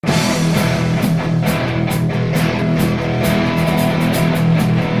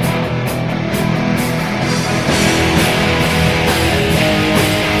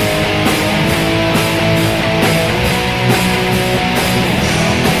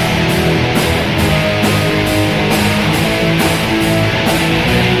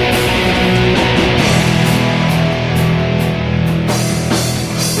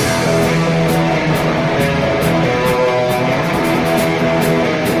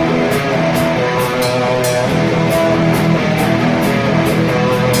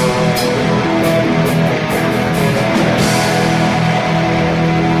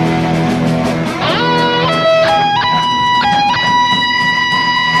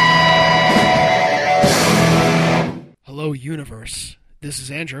Hello, universe. This is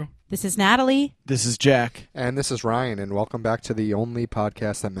Andrew. This is Natalie. This is Jack. And this is Ryan, and welcome back to the only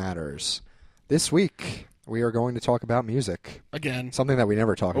podcast that matters. This week, we are going to talk about music. Again. Something that we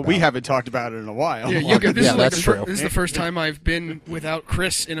never talk about. We haven't talked about it in a while. Yeah, that's true. This is the first time I've been without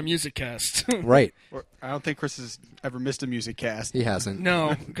Chris in a MusiCast. Right. I don't think Chris has ever missed a MusiCast. He hasn't.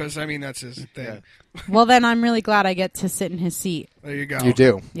 No, because, that's his thing. Yeah. Well, then I'm really glad I get to sit in his seat. There you go. You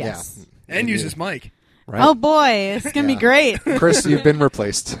do. Yes. Yeah. And use his mic. Right. Oh, boy. It's going to be great. Chris, you've been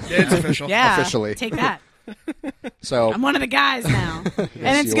replaced. Yeah, it's official. Yeah. Officially. Take that. So I'm one of the guys now. And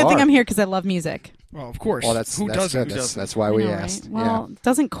it's you a good thing are. I'm here because I love music. Well, of course. Well, Who doesn't? good. That's why we I know, asked. right? Well,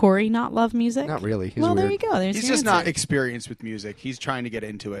 doesn't Corey not love music? Not really. He's well, weird. there you go. There's He's your just answer. not experienced with music. He's trying to get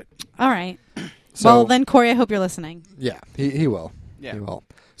into it. All right. So, Well, then, Corey, I hope you're listening. Yeah, he will. Yeah. He will.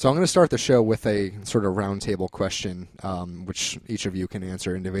 So I'm going to start the show with a sort of roundtable question, which each of you can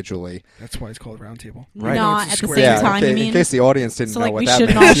answer individually. That's why it's called Roundtable. Right. Not It's at the square. same Yeah, time, okay, you mean? in case the audience didn't So, know like, what we that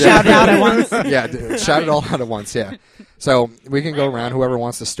shouldn't meant. all shout out at once? Yeah, shout it all out at once, yeah. So we can go around, whoever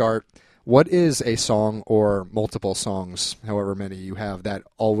wants to start. What is a song or multiple songs, however many you have, that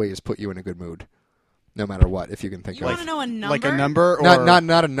always put you in a good mood? No matter what, if you can think You of want to know a number? Like a number? Or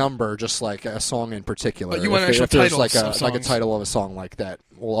not a number, just like a song in particular. But you want if, actual if there's titles of like a songs. title of a song like that,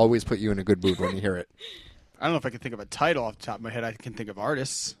 will always put you in a good mood when you hear it. I don't know if I can think of a title off the top of my head. I can think of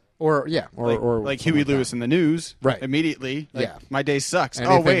artists. Or yeah, or like something Huey like Lewis that. in the news. Right. Immediately. Like, Yeah. My day sucks.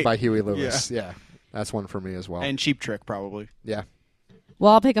 Anything wait. by Huey Lewis. Yeah, that's one for me as well. And Cheap Trick, probably. Yeah.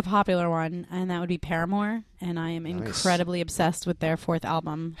 Well, I'll pick a popular one, and that would be Paramore, and I am Nice. incredibly obsessed with their fourth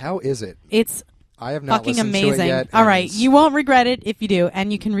album. How is it? It's I have not fucking listened amazing. to it yet. All and right, you won't regret it if you do,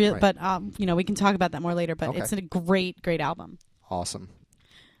 and you can Right. but we can talk about that more later. But Okay. it's a great album. Awesome.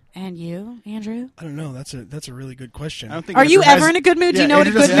 And you, Andrew? I don't know. That's a really good question. I don't think Are you Andrew ever has- in a good mood? Do Yeah, you know what a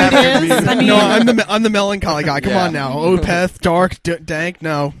Andrew good doesn't mood have is? good mood. I mean, No, I'm the melancholy guy. Come Yeah. on now. Opeth, dark, dank.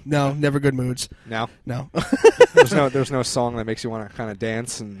 No, never good moods. Now, No. there's no song that makes you want to kind of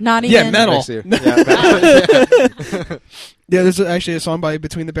dance and not Yeah, even metal. makes you- yeah, Yeah, there's actually a song by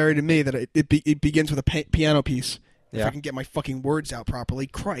Between the Buried and Me that it begins with a piano piece. If Yeah. I can get my fucking words out properly.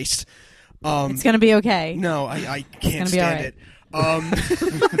 Christ. it's gonna be okay. No, I gonna can't be stand all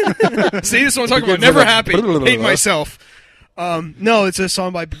it. See, this is what I'm talking about. Begins Never with a happy. blah, blah, blah, Hate blah. myself. No, it's a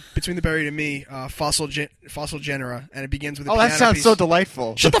song by Between the Buried and Me, Fossil Genera, and it begins with a Oh, piano that sounds piece. so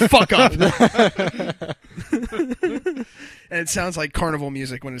delightful. Shut the fuck up! And it sounds like carnival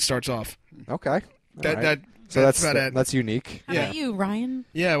music when it starts off. Okay. All right. So That's about it. that's unique. How Yeah. about you, Ryan?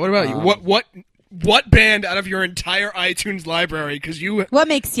 Yeah, what about you? What band out of your entire iTunes library? Because you... What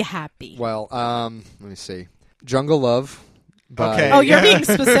makes you happy? Well, let me see. Jungle Love. By, Okay. Oh, you're Yeah. being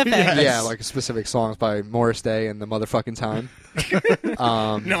specific. Yeah, like specific songs by Morris Day and the Motherfucking Time.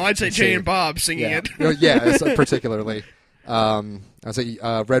 No, I'd say let's Jay see. and Bob singing Yeah, it. yeah, it's, particularly. I'd say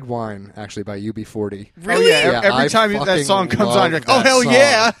Red Wine, actually, by UB40. Really? Oh, yeah. Yeah, Every I time that fucking song comes on, love you're like, oh, that hell song.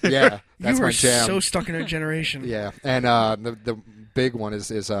 yeah. Yeah, that's You my were jam. so stuck in a generation. Yeah, and the big one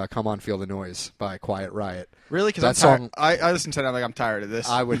is Come On Feel the Noise by Quiet Riot. Really? Because That I'm song- tired. I listen to that, I'm like, I'm tired of this.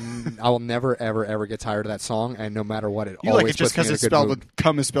 I will never, ever get tired of that song, and no matter what, it You always like it just puts me because in a it's good spelled mood. with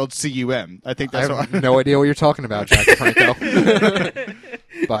cum is spelled C-U-M. I think I that's have what no idea what you're talking about, Jack DeFranco.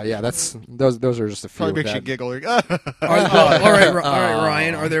 But yeah, those are just a few. probably of makes you that. giggle. Like, All right,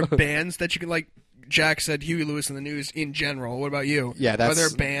 Ryan. Are there bands that you can like? Jack said Huey Lewis in the News in general. What about you? Yeah, Are there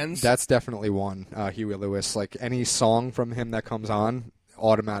bands? That's definitely one. Huey Lewis, like any song from him that comes on,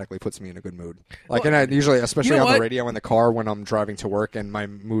 automatically puts me in a good mood. Like, Well, and I usually, especially you know on the what? radio in the car when I'm driving to work and my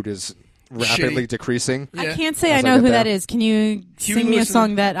mood is rapidly Shitty. decreasing. Yeah. I can't say As I I know get who there. that is. Can you sing me a Lewis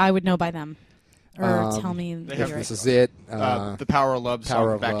song that I would know by them? Or Um, tell me they the have- lyrics. This is it. The Power of Love Power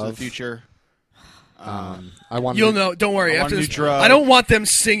song, of Back to Love. the Future. I want. You'll know. Don't worry. I After want this, new drug. I don't want them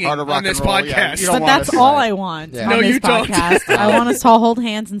singing Art of rock on this and roll, yeah. podcast. You don't But want that's us- all I want Yeah. on No, this you don't. podcast. I want us to all hold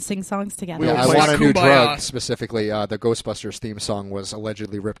hands and sing songs together. Yeah, I play want a new Kumbaya. drug. Specifically, the Ghostbusters theme song was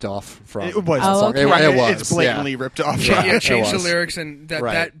allegedly ripped off from. It was. Oh, song. okay. It was. It's blatantly ripped off. Yeah, It change the was. lyrics and that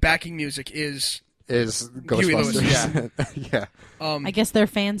Right. backing music is. Is Huey Lewis, Ghostbusters? Yeah. I guess they're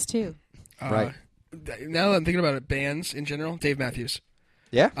fans too. Right. Now that I'm thinking about it, bands in general, Dave Matthews.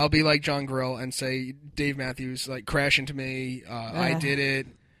 Yeah. I'll be like John Grill and say Dave Matthews, like Crash Into Me, I Did It.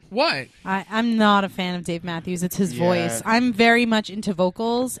 What? I'm not a fan of Dave Matthews. It's his Yeah. voice. I'm very much into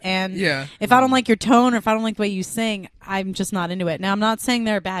vocals, and Yeah. if I don't like your tone or if I don't like the way you sing, I'm just not into it. Now, I'm not saying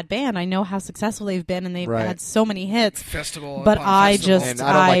they're a bad band. I know how successful they've been, and they've Right. had so many hits. Festival. But upon I festival. just And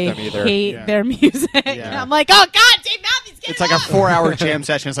I don't like them either. hate Yeah. their music. Yeah. I'm like, oh God, Dave Matthews, It's like a 4-hour jam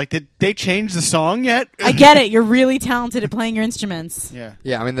session. It's like, did they change the song yet? I get it. You're really talented at playing your instruments. Yeah.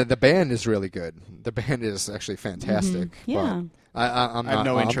 Yeah, I mean the band is really good. The band is actually fantastic. Yeah. but I'm I have not,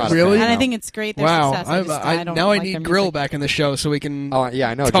 no I'm interest. not a Really? fan, And I no. think it's great. Their Wow. success. I don't Now I like their need Grill music. back in the show so we can. Oh yeah,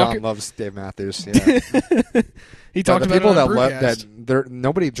 I know Talk- John loves Dave Matthews. Yeah. He But talked the about people it that on love Brewcast. that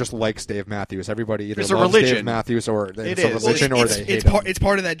nobody just likes Dave Matthews. Everybody either It's a loves religion. Dave Matthews or It it's is. a religion or they hate him. It's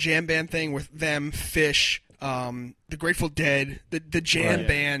part of that jam band thing with them, Fish, the Grateful Dead, the jam Right.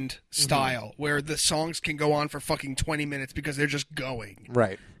 band style, where the songs can go on for fucking 20 minutes because they're just going.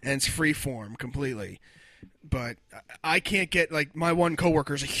 Right. And it's free form completely. But I can't get, like, my one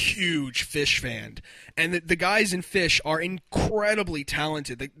coworker is a huge Fish fan, and the guys in Fish are incredibly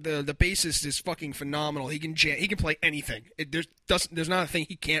talented. The bassist is fucking phenomenal. He can jam, he can play anything. There's not a thing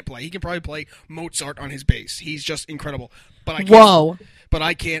he can't play. He can probably play Mozart on his bass. He's just incredible. But I can't, Whoa. But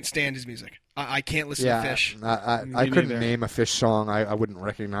I can't stand his music. I can't listen to Fish. I Me couldn't neither. name a Fish song. I wouldn't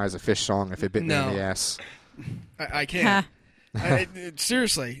recognize a Fish song if it bit me No. in the ass. I can't.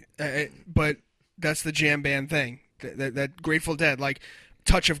 Seriously. But that's the jam band thing. That Grateful Dead, like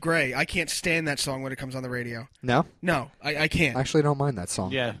Touch of Grey. I can't stand that song when it comes on the radio. No, No, I can't. I actually don't mind that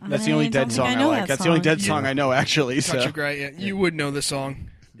song. Yeah, that's the I only don't Dead think song I I know like. that That's the only song. Dead song I know, actually. Touch So. of Grey. Yeah, you would know the song.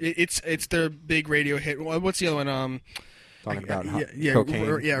 It's their big radio hit. What's the other one? Talking about cocaine.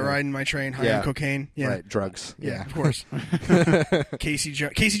 cocaine. Riding my train, high on cocaine. Yeah, Right, drugs. yeah, of course. Casey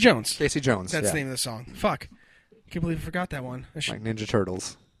Jones. Casey Jones. That's yeah. the name of the song. Fuck, can't believe I forgot that one. I should- Like Ninja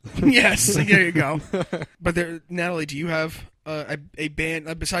Turtles. yes, there you go. But Natalie, do you have a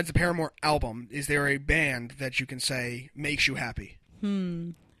band besides the Paramore album? Is there a band that you can say makes you happy?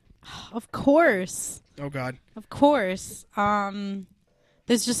 Of course. Oh God. Of course.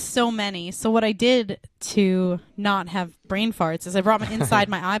 There's just so many. So what I did to not have brain farts is I brought my inside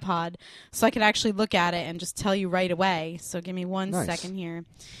my iPod so I could actually look at it and just tell you right away. So give me one Nice. second here.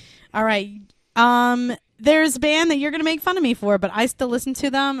 All right. There's a band that you're going to make fun of me for, but I still listen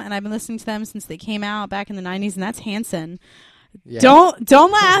to them, and I've been listening to them since they came out back in the 90s, and that's Hanson. Yeah.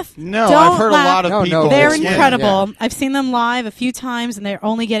 Don't laugh. No, Don't I've heard laugh. a lot of No, people. They're Yeah, incredible. yeah. I've seen them live a few times, and they're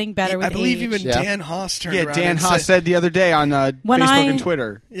only getting better with I believe age. even Yeah. Dan Haas turned Yeah, around Dan and Haas said the other day on When Facebook I- and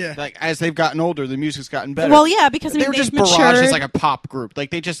Twitter. Yeah. Like as they've gotten older, the music's gotten better. Well, yeah, because I mean, they were just they've barraged matured. as like a pop group.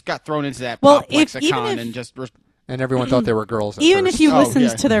 Like they just got thrown into that Well, pop if- even lexicon if- and just. And everyone thought they were girls at Even first. if you Oh, listened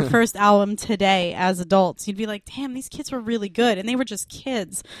yeah. to their first album today as adults, you'd be like, damn, these kids were really good. And they were just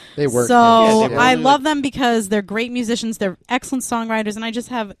kids. They were So kids. Yeah, they were. I love them because they're great musicians. They're excellent songwriters. And I just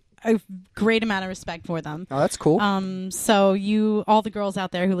have a great amount of respect for them. Oh, that's cool. So all the girls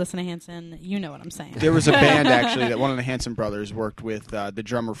out there who listen to Hanson, you know what I'm saying. There was a band actually that one of the Hanson brothers worked with the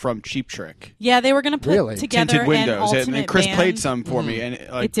drummer from Cheap Trick. Yeah, they were going to put Really? together Tinted an Windows, ultimate and Chris band. played some for me, and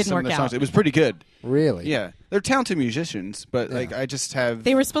like It didn't some of work the songs, out. it was pretty good. Really? Yeah, they're talented musicians, but like I just have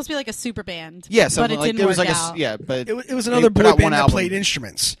They were supposed to be like a super band. yeah, but something it like didn't it was work like out. but It was they another put boy out band one that album. played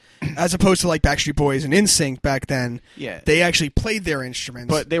instruments, as opposed to like Backstreet Boys and NSYNC back then. Yeah. They actually played their instruments.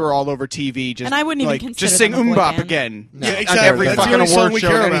 But they were all over TV. Just And I wouldn't even like, consider just sing them a boy Bop band. again. No. Yeah, On exactly. every That's the fucking only song award we show,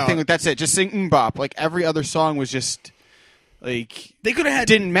 care and about. anything. That's it. Just sing Bop. Like every other song was just like they could have had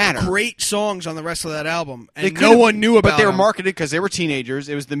didn't matter. great songs on the rest of that album, They and no could've- one knew about But they were them. marketed because they were teenagers.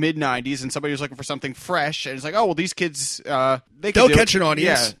 It was the mid '90s, and somebody was looking for something fresh. And it's like, oh well, these kids, they could They'll do catch it. an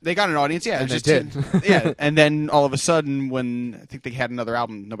audience. Yeah, they got an audience. Yeah, And it was they just did. yeah, and then all of a sudden, when I think they had another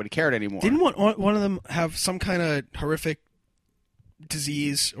album, nobody cared anymore. Didn't one of them have some kind of horrific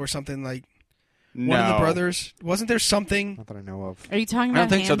disease or something like no. one of the brothers? Wasn't there something? Not that I know of. Are you talking I about don't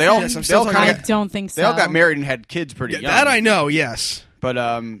think so. Hanson? They all, Yes, I'm they still all talking kind I of, don't think so. they all got married and had kids pretty young. That I know, yes. But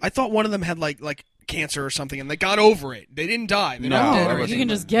I thought one of them had like cancer or something, and they got over it. They didn't die. They No, not dead that or wasn't You anything. can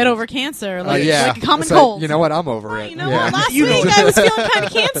just get over cancer, like, yeah. like a common So, cold. You know what? I'm over Right, it. you know yeah. what? Last You know week that. I was feeling kind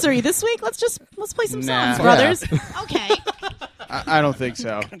of cancery. This week, let's play some Nah. songs, brothers. Okay. I don't think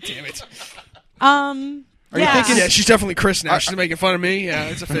so. Damn it. Are you yeah. thinking- Yeah, she's definitely Chris now. She's making fun of me. Yeah,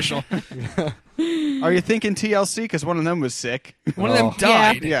 it's official. Are you thinking TLC? Because one of them was sick. One of them Oh.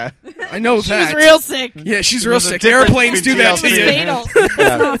 died. Yeah. I know She that. was real sick. Yeah, she's real There's a sick. difference Airplanes do between that It to was you. fatal. It's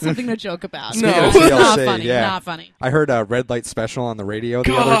not something to joke about. No. It's Speaking of not TLC, funny. yeah. Not funny. I heard a Red Light special on the radio the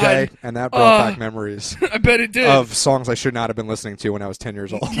God. other day, and that brought back memories I bet it did. of songs I should not have been listening to when I was 10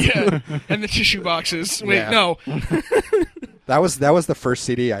 years old. Yeah, and the tissue boxes. Wait, Yeah. no. That was the first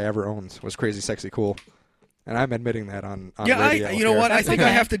CD I ever owned. Was Crazy Sexy Cool. And I'm admitting that on Yeah, radio. you know here. what? I think I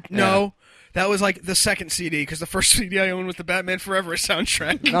okay. have to. No, that was like the second CD because the first CD I owned was the Batman Forever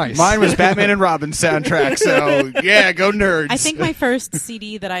soundtrack. Nice. Mine was Batman and Robin soundtrack. So yeah, go nerds. I think my first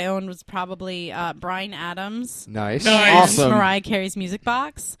CD that I owned was probably Bryan Adams. Nice. Nice. And Awesome. Mariah Carey's Music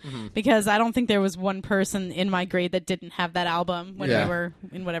Box, because I don't think there was one person in my grade that didn't have that album when Yeah. we were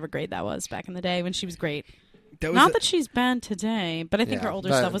in whatever grade that was back in the day when she was great. That was Not that she's bad today, but I think Yeah, her older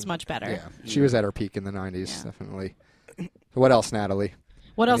that- stuff was much better. Yeah, she was at her peak in the 90s, Yeah. definitely. What else, Natalie?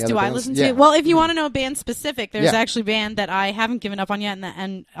 What Any else other do I bands? listen Yeah. to? Well, if you want to know band specific, there's Yeah. actually a band that I haven't given up on yet,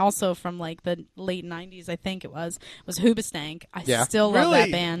 and also from like the late '90s, I think it was Hoobastank. I Yeah. still love that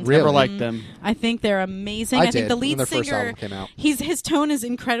Really? band. Really? Never liked them. I think they're amazing. I think did the when lead their first singer, album came out. his tone is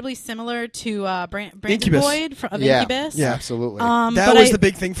incredibly similar to Brandon Incubus. Boyd of Yeah. Incubus. Yeah. Absolutely. that but was I- the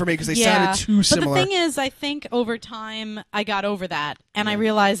big thing for me because they yeah. sounded too similar. But the thing is, I think over time I got over that, and I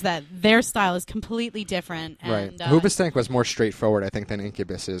realized that their style is completely different. Right. And, Hoobastank was more straightforward, I think, than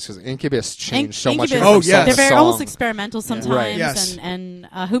Incubus is, because Incubus changed so much. Incubus, Oh, from yes. song they're to very song. almost experimental sometimes, Right. Yes. and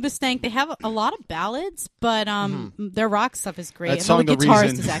Hoobastank, they have a lot of ballads, but their rock stuff is great. That and song, the the guitarist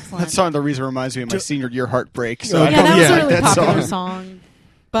reason. is excellent. That song, the reason reminds me of my senior year heartbreak. So Yeah, I yeah, don't that was yeah, a really that popular song. song.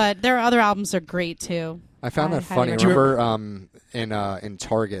 But their other albums are great too. I found I that highly funny. recommend. Remember in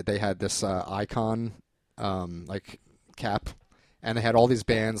Target they had this icon like cap, and they had all these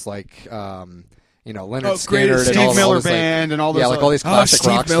bands like Leonard Oh, Skinner greatest and Steve all Miller those, like, Band and all those. yeah, like all these Oh, classic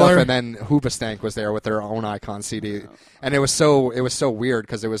Steve rock Miller. stuff, and then Hoobastank was there with their own icon CD, and it was so weird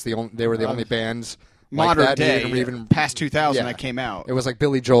because they were the only bands like modern that, day, even past 2000 Yeah. that came out. It was like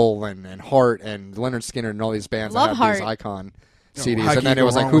Billy Joel and Hart and Leonard Skinner and all these bands Love that had Hart. these icon how CDs, can and then you it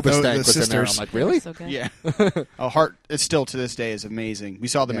was go like wrong with those- Hoobastank the was in there. I'm sisters? like, really? So good. Yeah. Heart, it's still to this day is amazing. We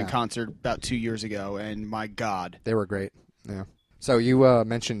saw them in Yeah. concert about 2 years ago, and my God. They were great. Yeah. So you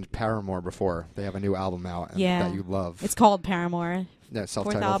mentioned Paramore before. They have a new album out Yeah. that you love. It's called Paramore. Yeah, Fourth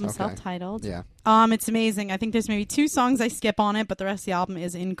self-titled. album, Okay. self-titled. Yeah. It's amazing. I think there's maybe 2 songs I skip on it, but the rest of the album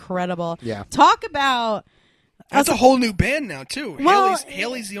is incredible. Yeah. Talk about That's a whole new band now too. Well,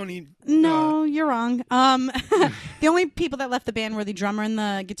 Haley's the only. No, you're wrong. The only people that left the band were the drummer and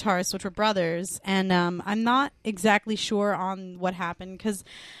the guitarist, which were brothers. And I'm not exactly sure on what happened because,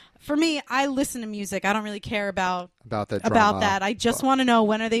 for me, I listen to music. I don't really care about About that. I just want to know,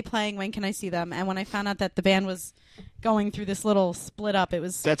 when are they playing? When can I see them? And when I found out that the band was going through this little split up, it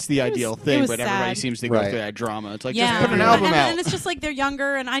was That's the ideal it thing, was but everybody sad. seems to go Right. through that drama. It's like, yeah, just put an album and, out. and it's just like they're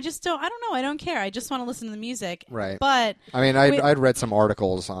younger, and I just don't know. I don't care. I just want to listen to the music. Right. But I mean, I'd read some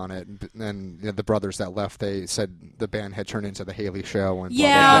articles on it, and the brothers that left, they said the band had turned into the Haley Show. And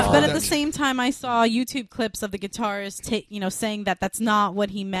yeah, blah, blah, but blah. at the same time, I saw YouTube clips of the guitarist, saying that that's not what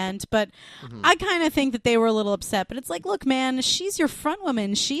he meant. But I kind of think that they were a little upset. But it's like, look, man, she's your front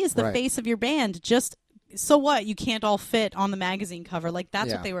woman. She is the Right. face of your band. Just so what? You can't all fit on the magazine cover. Like, that's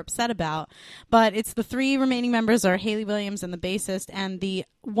Yeah. what they were upset about. But it's the 3 remaining members are Haley Williams and the bassist, and the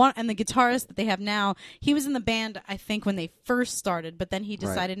guitarist that they have now. He was in the band, I think, when they first started, but then he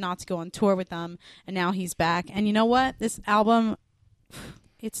decided not to go on tour with them, and now he's back. And you know what? This album,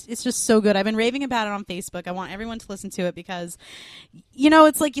 it's just so good. I've been raving about it on Facebook. I want everyone to listen to it because,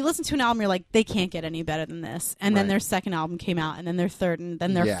 it's like you listen to an album, you're like, they can't get any better than this. And then Right. their second album came out, and then their third, and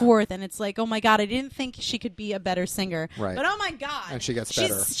then their Yeah. fourth, and it's like, oh my God, I didn't think she could be a better singer. Right. But oh my God. And she gets she's,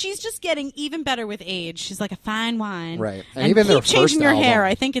 better. She's just getting even better with age. She's like a fine wine. Right. And And even keep their changing first your hair.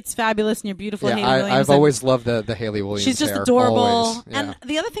 album- I think it's fabulous, and you're beautiful, Yeah, Haley Williams. I've and always loved the Haley Williams she's just hair, adorable. always. Yeah. And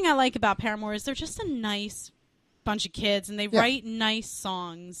the other thing I like about Paramore is they're just a nice bunch of kids, and they Yeah. write nice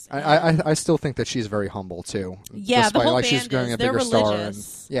songs. I still think that she's very humble too. Yeah, despite, the whole like band she's getting is. a They're bigger star.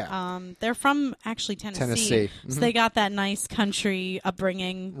 religious. And, They're from actually Tennessee. Tennessee. So Mhm. they got that nice country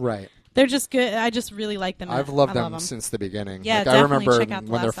upbringing. right. They're just good. I just really like them. I've loved them since the beginning. Yeah, like, I definitely remember check out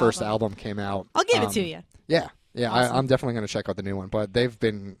the when their last first album. album came out. I'll give it to you. Yeah. Yeah, Awesome. I'm definitely going to check out the new one, but they've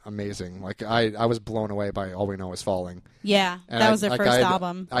been amazing. Like I was blown away by All We Know Is Falling. Yeah, And that was their first I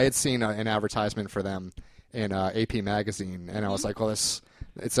album. I had seen an advertisement for them in AP magazine, and I was like, well, it's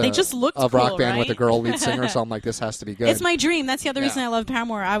They just looked a rock cool, band with a right? girl lead singer, so I'm like, this has to be good. It's my dream. That's the other Yeah. reason I love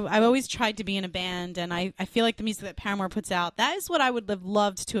Paramore. I've always tried to be in a band, and I feel like the music that Paramore puts out, that is what I would have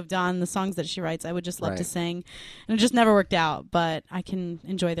loved to have done. The songs that she writes, I would just love to Right. sing. And it just never worked out, but I can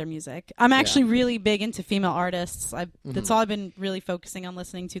enjoy their music. I'm actually really big into female artists. That's all I've been really focusing on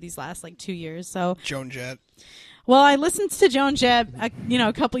listening to these last 2 years. So, Joan Jett. well, I listened to Joan Jett,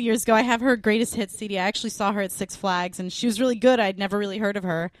 a couple years ago. I have her greatest hits CD. I actually saw her at Six Flags, and she was really good. I'd never really heard of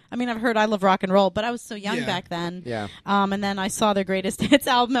her. I mean, I've heard I Love Rock and Roll, but I was so young Yeah. back then. Yeah. And then I saw their greatest hits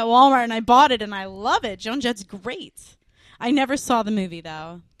album at Walmart, and I bought it, and I love it. Joan Jett's great. I never saw the movie,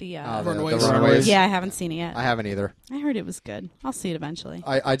 though. The Runaways. Runaways. Yeah, I haven't seen it yet. I haven't either. I heard it was good. I'll see it eventually.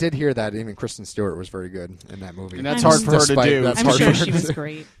 I did hear that even Kristen Stewart was very good in that movie. And that's I'm hard for her to despite- do. that's I'm hard sure for her she to was do.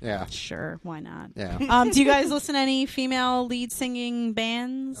 great. Yeah. Sure, why not? Yeah. Do you guys listen to any female lead singing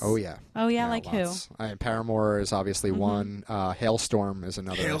bands? Oh yeah. Oh yeah, like lots. Paramore is obviously one. Hailstorm is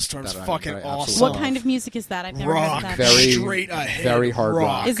another. Hailstorm's that I fucking absolutely awesome. What love. kind of music is that? I've never Rock. heard of that. Very- Straight ahead. very hard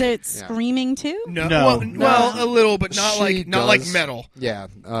rock. Is it Yeah. screaming too? No, No. well, a little, but not She like does- metal. Yeah.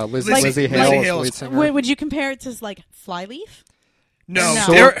 Lizzie- Lizzie Hale, Lizzie is Hale the is- lead singer. Would you compare it to like Flyleaf? No,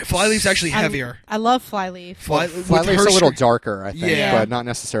 No. Flyleaf's actually heavier. I love Flyleaf. Flyleaf's a little darker, I think, Yeah. but not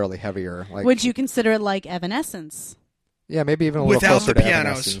necessarily heavier. Like, Would you consider it like Evanescence? Yeah, maybe even a little Without closer the to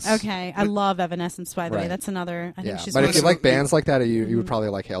pianos. Evanescence. Okay, I love Evanescence, by the way. Right. That's another. I think Yeah, she's but one if you of like bands like that, you would probably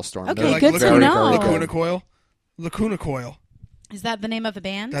like Hailstorm. Okay, They're like good to very, know. very Lacuna good. Coil. Lacuna Coil. Is that the name of a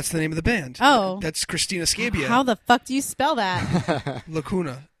band? That's the name of the band. Oh. That's Christina Scabia. How the fuck do you spell that?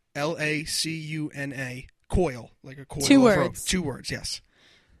 Lacuna. Lacuna. Coil. Like a coil. Two of rope. words. 2 words, yes.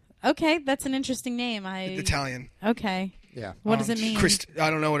 Okay, that's an interesting name. Italian. Okay. Yeah. What does it mean? I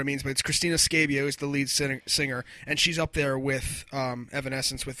don't know what it means, but it's Christina Scabia who's the lead singer, and she's up there with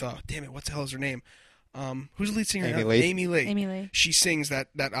Evanescence with damn it, what the hell is her name? Who's the lead singer? Amy Lee. Amy Lee. Amy Lee. She sings that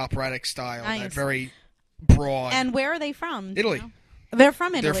operatic style, Nice. that very broad. And where are they from? Italy. You know? They're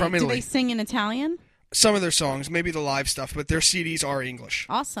from Italy. They're from Do Italy. they sing in Italian? Some of their songs, maybe the live stuff, but their CDs are English.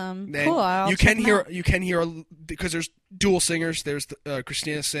 Awesome. And Cool. I'll you check can them out. hear because there's dual singers. There's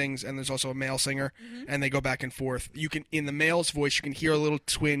Christina sings, and there's also a male singer, Mm-hmm. and they go back and forth. You can in the male's voice, you can hear a little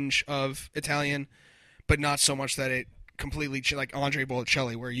twinge of Italian, but not so much that it completely like Andre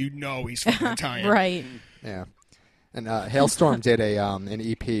Botticelli, where you know he's fucking Italian. Right. Yeah. And Hailstorm did an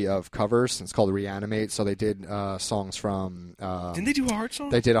EP of covers. It's called Reanimate. So they did songs from. Didn't they do a Heart song?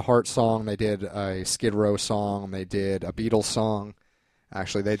 They did a Heart song. They did a Skid Row song. They did a Beatles song.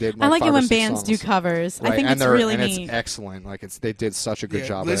 Actually, they did. I like 5 it or when 6 bands songs. do covers. Right. I think and it's they're- really and neat. it's excellent. Like they did such a good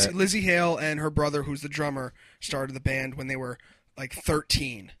job at it. Lizzie Hale and her brother, who's the drummer, started the band when they were like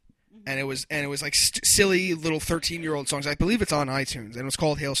 13. And it was like silly little 13-year-old songs. I believe it's on iTunes, and it was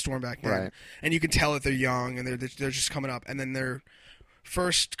called Hailstorm back then. Right. And you can tell that they're young and they're just coming up. And then their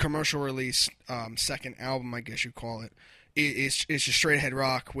first commercial release, second album, I guess you call it, is just straight ahead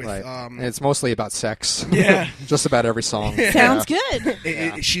rock with. Right. And it's mostly about sex. Yeah. Just about every song. Sounds yeah.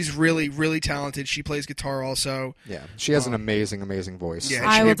 good. She's really, really talented. She plays guitar also. Yeah. She has an amazing, amazing voice. Yeah,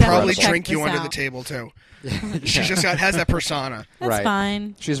 I she will could probably definitely check drink you this under out. the table too. She just has that persona. That's Right.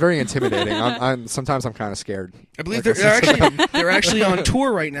 fine. She's very intimidating. Sometimes I'm kind of scared. I believe Like, they're actually on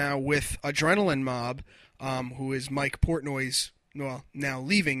tour right now with Adrenaline Mob, who is Mike Portnoy's. Well, now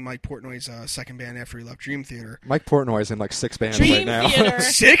leaving Mike Portnoy's second band after he left Dream Theater. Mike Portnoy's in like 6 bands Dream right now. Theater.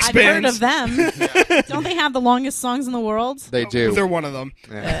 6 I've bands. heard of them. Don't they have the longest songs in the world? They do. They're one of them.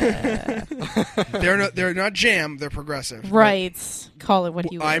 Yeah. They're not jam. They're progressive. Right. Call it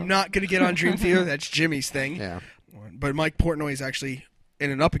what you will. I'm not going to get on Dream Theater. That's Jimmy's thing. Yeah. But Mike Portnoy is actually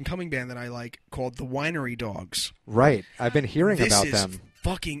in an up and coming band that I like called the Winery Dogs. Right. I've been hearing This about is them.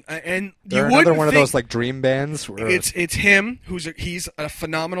 fucking and They're you another wouldn't one of think- those like dream bands. Where It's him he's a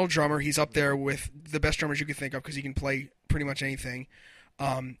phenomenal drummer. He's up there with the best drummers you could think of because he can play pretty much anything.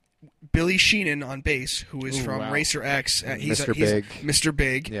 Billy Sheenan on bass, who is from wow. Racer X. He's Mr. Big. Mr.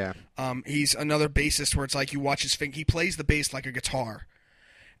 Big. Yeah. He's another bassist where it's like you watch his finger. He plays the bass like a guitar.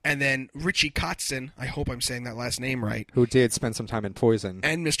 And then Richie Kotzen, I hope I'm saying that last name right, Who did spend some time in Poison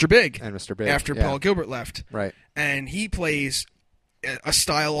and Mr. Big. and Mr. Big. After yeah. Paul Gilbert left. Right. And he plays a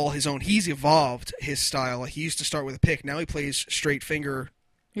style all his own. He's evolved his style. He used to start with a pick. Now he plays straight finger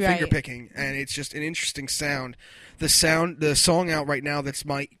Right. picking, and it's just an interesting sound. The song out right now that's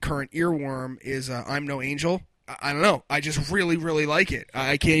my current earworm is "I'm No Angel." I don't know. I just really, really like it.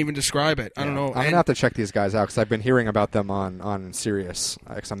 I can't even describe it. I don't know. I'm going to have to check these guys out because I've been hearing about them on Sirius.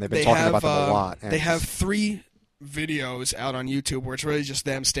 They've been talking about them a lot. And They have 3 videos out on YouTube where it's really just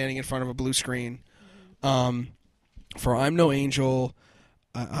them standing in front of a blue screen. For "I'm No Angel,"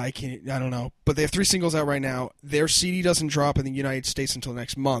 I don't know, but they have 3 singles out right now. Their CD doesn't drop in the United States until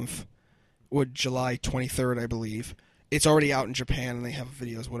next month, or July 23rd, I believe. It's already out in Japan, and they have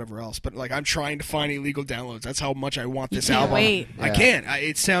videos, whatever else. But like, I'm trying to find illegal downloads. That's how much I want this can't album. wait. I Yeah. can't.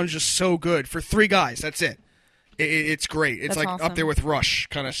 It sounds just so good for 3 guys. That's it. It's great. It's That's like awesome. up there with Rush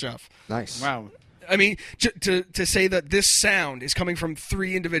kind of stuff. Nice. Wow. I mean, to say that this sound is coming from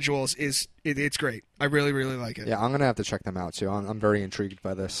 3 individuals it's great. I really, really like it. Yeah, I'm going to have to check them out too. I'm very intrigued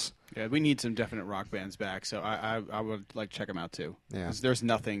by this. Yeah, we need some definite rock bands back, so I would like check them out too. Yeah. 'Cause there's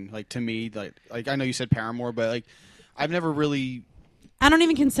nothing like to me like I know you said Paramore, but like I've never really I don't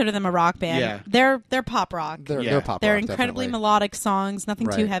even consider them a rock band. Yeah. They're pop rock. They're pop They're rock, incredibly definitely. melodic songs, nothing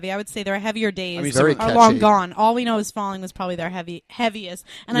too Right. heavy. I would say their heavier days I mean, Very are long catchy. gone. All We Know Is Falling was probably their heaviest.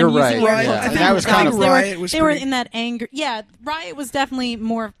 And You're I'm using right, air yeah. quotes. I I think that was kind of- Riot was they were pretty- in that anger. Yeah, Riot was definitely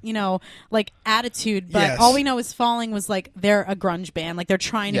more, like attitude. But Yes. All We Know Is Falling was like they're a grunge band. Like they're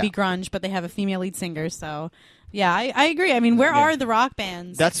trying to Yeah. be grunge, but they have a female lead singer. So yeah, I agree. I mean, where are the rock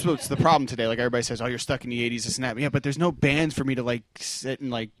bands? That's what's the problem today. Like everybody says, "Oh, you're stuck in the '80s, this and that." Yeah, but there's no bands for me to like sit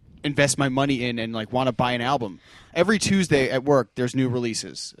and like invest my money in and like want to buy an album. Every Tuesday at work, there's new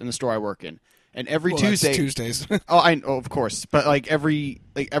releases in the store I work in, and every Well, that's Tuesday, Tuesdays. of course, but like every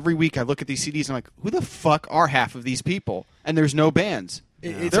week, I look at these CDs and I'm like, who the fuck are half of these people? And there's no bands.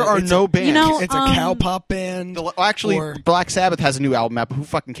 There are no bands. You know, It's a cow pop band. Well, actually, or- Black Sabbath has a new album out, but who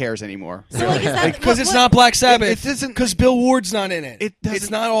fucking cares anymore? So, like, is that- because it's what- not Black Sabbath. It doesn't- Because Bill Ward's not in it. Doesn't- It's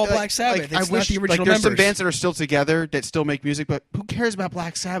not all like- Black Sabbath. like, it's I wish not the original like there's some members. bands that are still together that still make music, but who cares about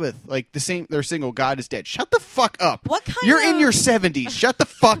Black Sabbath? Like their single "God Is Dead." Shut the fuck up. What kind You're in of- your 70s. Shut the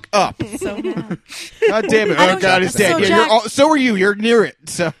fuck up. So mad. God damn it. I Oh, don't- God is so, dead. Yeah, Jack- so are you. You're near it.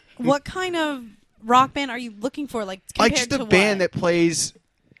 So What kind of rock band are you looking for? Like just a to band what? that plays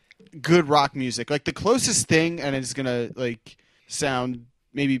good rock music. Like the closest thing, and it's gonna like sound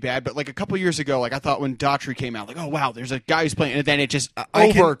maybe bad, but like a couple years ago, like I thought when Daughtry came out, like, oh wow, there's a guy who's playing, and then it just I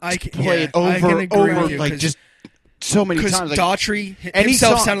can played agree with over you, like 'cause- just so many Because times. Like, Daughtry any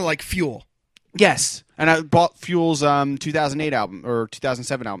himself song- sounded like Fuel. yes, and I bought Fuel's 2008 album or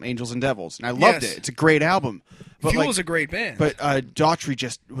 2007 album, Angels and Devils, and I loved Yes. it. It's a great album. But Fuel like, is a great band. But Daughtry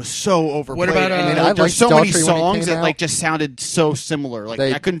just was so overplayed. What about, and I there's liked so many Daughtry when it songs came that out. like just sounded so similar. Like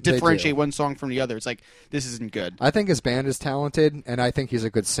They- I couldn't they do. differentiate one song from the other. It's like this isn't good. I think his band is talented, and I think he's a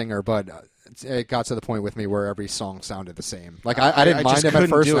good singer, but it got to the point with me where every song sounded the same. Like, I didn't I mind just him at couldn't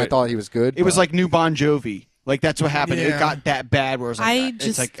first, do and I it. thought he was good. It was but- like new Bon Jovi. Like that's what happened. It Yeah. got that bad where it was like it's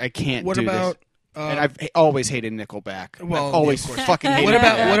just- like I can't what do about? this. And I've always hated Nickelback. Well, I've always of course. fucking hated What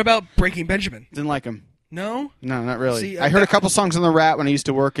about that. what about Breaking Benjamin? Didn't like him. No. No, not really. See, I heard a that- couple songs on the Rat when I used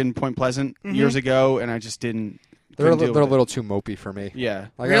to work in Point Pleasant years ago, and I just didn't. they're couldn't deal a with it. little too mopey for me. Yeah.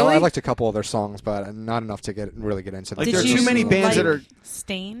 Like Really? I liked a couple of their songs, but not enough to really get into them. Like, Did there are you too many bands like that are-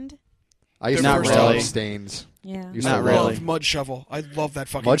 Stained? I used Not to really. love Stains. Yeah. Used Not to really. love- Love Mud Shovel. I love that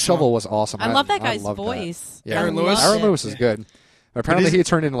fucking Mud song. Shovel was awesome. I love that guy's loved that. voice. Yeah. Aaron I Lewis? love Aaron it. Lewis is good. But apparently is- he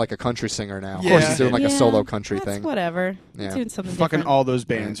turned into like a country singer now. Of Yeah. course, he's doing like a Yeah, solo country that's thing. Whatever. Yeah. He's doing something Fucking different. all those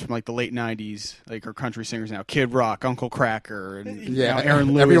bands from like the late '90s, like are country singers now. Kid Rock, Uncle Cracker, and Yeah, now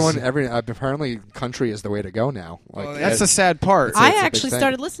Aaron Lewis. apparently country is the way to go now. Like Well, That's the sad part. I it's a big actually thing.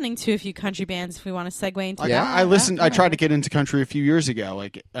 started listening to a few country bands. If we want to segue into Like, Yeah. I listened. I tried to get into country a few years ago,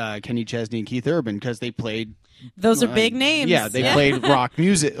 like Kenny Chesney and Keith Urban, because they played. those are big names. Yeah, they played rock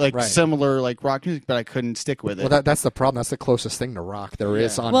music, like Right. similar like rock music, but I couldn't stick with it. Well, that's the problem. That's the closest thing to rock there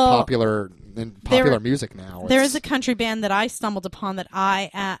is on Well, popular music now. There It's- is a country band that I stumbled upon that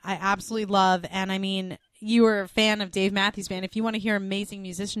I absolutely love, and I mean, you were a fan of Dave Matthews Band. If you want to hear amazing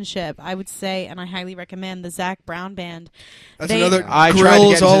musicianship, I would say, and I highly recommend the Zach Brown Band. That's They- another I tried to grills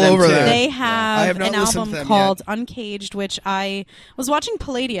get into all them over too. that. They I have have not an listened to album them called yet. Uncaged, which I was watching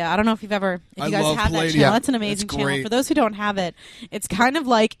Palladia. I don't know if you've ever, if I you guys love have that Palladia. channel. Yeah, That's an amazing it's channel. great. For those who don't have it, it's kind of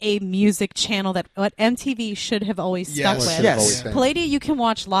like a music channel that what MTV should have always stuck Yes. with. Yes. always been. Palladia, you can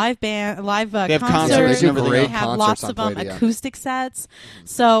watch live They have concerts. concerts and everything They else. have Great lots concerts of on them, Palladia. acoustic sets.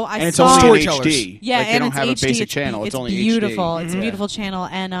 So I and it's saw only in Storytellers. HD. yeah, like, they and don't it's have HD. a basic channel. It's only beautiful. HD. It's a beautiful channel,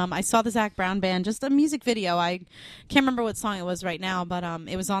 and I saw the Zach Brown Band, just a music video. I can't remember what song it was right now, but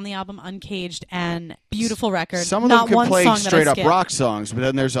it was on the album Uncaged, and beautiful record. Some of Not them can one play song straight that I up skipped. rock songs, but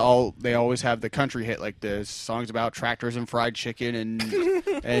then they always have the country hit, like the songs about tractors and fried chicken and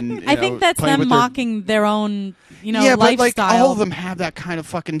you I know, think that's playing them with their- mocking their own, yeah, but like lifestyle. all of them have that kind of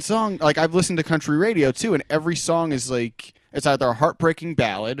fucking song. Like I've listened to country radio too, and every song is like it's either a heartbreaking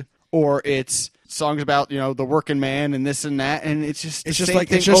ballad or it's songs about the working man and this and that, and it's just the same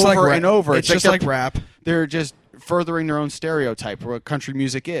thing over and over. It's just like they're- rap. They're just furthering their own stereotype of what country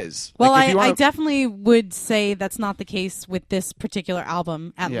music is. Well, Like, if you I wanna- definitely would say that's not the case with this particular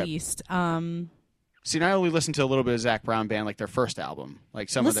album, at Yeah. least. see. And I only listened to a little bit of Zach Brown Band, like their first album, like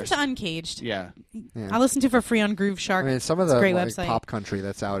some Listen of to their. Uncaged. Yeah, I listened to for free on Groove Shark. I mean, some of It's the a great like, website. pop country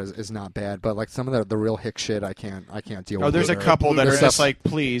that's out is not bad, but like some of the real hick shit, I can't deal with. Oh, there's a either. couple that The are stuff- just like,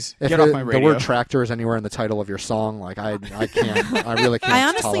 please if get off my the radio. word tractor is anywhere in the title of your song, like I can't, I really can't I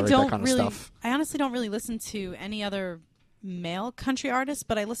honestly tolerate don't that kind really. of stuff. I honestly don't really listen to any other male country artists,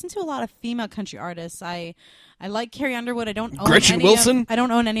 but I listen to a lot of female country artists. I like Carrie Underwood. I don't own Gretchen any Wilson? I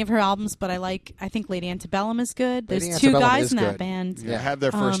don't own any of her albums, but I think Lady Antebellum is good. There's Lady two Antebellum guys is in that good. band. Yeah, have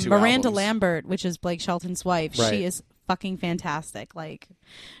their first two Miranda albums. Lambert, which is Blake Shelton's wife. Right. She is fucking fantastic. Like,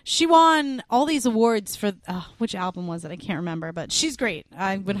 she won all these awards for which album was it? I can't remember, but she's great.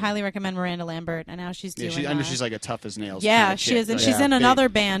 I would highly recommend Miranda Lambert, and now she's doing. I know she's like a tough as nails. Yeah, kind of she chick, is, and right? she's in Big. another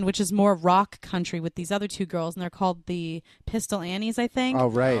band which is more rock country with these other two girls, and they're called the Pistol Annies, I think. Oh,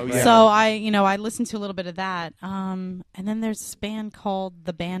 right. Oh, yeah. So I listened to a little bit of that. And then there's this band called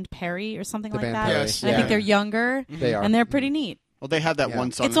the Band Perry or something like Band that. Perry, Yes. And I yeah. think they're younger, They are. and they're pretty neat. Well, they have that Yeah.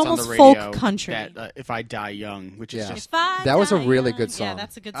 one song It's that's on almost the folk radio. country. That, If I Die Young, which Yeah. is just. That was a really good Yeah, song.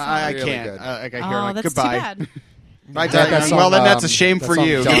 that's a good song. I Really can't. good. Like I oh, hear like that's goodbye. too bad. If I That Die Young, song, well, then that's a shame that for song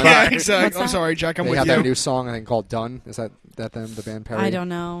you. Done. Yeah, What's exactly. I'm that? sorry, Jack. I'm They with have you. that new song, I think, called "Done." Is that them, the band Perry? I don't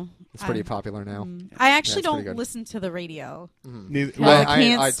know. It's pretty popular now. I actually it's pretty don't good. listen to the radio. Neither- Well, well, I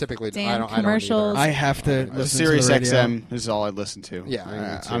can't I typically stand I don't commercials. I have to listen Sirius to the radio. XM is all I listen to. Yeah,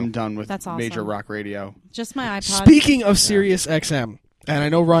 I do too. I'm done with That's awesome. major rock radio. Just my iPod. Speaking of Sirius XM, and I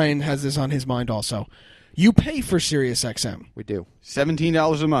know Ryan has this on his mind also, you pay for Sirius XM. We do.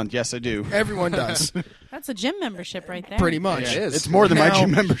 $17 a month. Yes, I do. Everyone does, That's a gym membership right there. pretty much. Yeah, it is. It's more than my Now-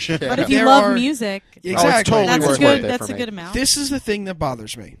 gym membership. But if you There love are- music, Exactly. totally that's a worth good. it That's for a me. good amount. This is the thing that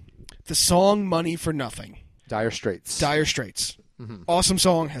bothers me. The song "Money for Nothing," Dire Straits. Dire Straits. Awesome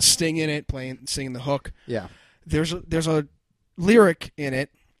song, has Sting in it, singing the hook. Yeah. There's a lyric in it.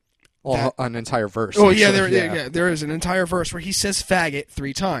 Well, an entire verse. Oh yeah, actually. there is an entire verse where he says "faggot"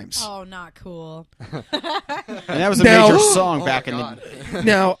 3 times. Oh, not cool. And that was a Now- major song Oh back my in God. the.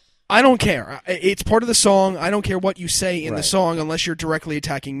 Now, I don't care. It's part of the song. I don't care what you say in the Right. song unless you're directly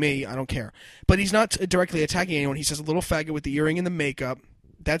attacking me. I don't care. But he's not directly attacking anyone. He says a little faggot with the earring and the makeup.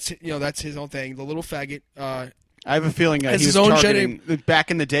 That's his own thing. The little faggot. I have a feeling As he his was own targeting back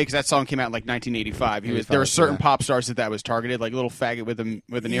in the day because that song came out in like 1985. There were 85, certain yeah. pop stars that was targeted, like little faggot with an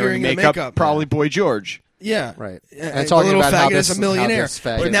Earring earring and makeup, makeup. probably Boy George. Yeah, Right. And And the talking little about how faggot is this, a millionaire. How this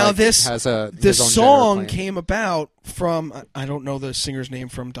faggot, But now like, this has a the his own song gender claim. came about from I don't know the singer's name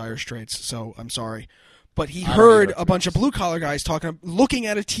from Dire Straits, so I'm sorry. But he don't heard either, a bunch of blue collar guys looking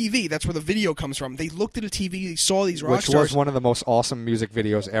at a TV. That's where the video comes from. They looked at a TV. They saw these rock Which stars. was one of the most awesome music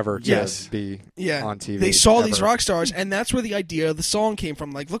videos ever to Yes. be Yeah, on TV. they saw ever. these rock stars, and that's where the idea of the song came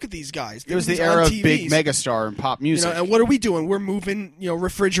from. Like, look at these guys. It was These the on era of TVs. big megastar in pop You music. know, and what are we doing? We're moving,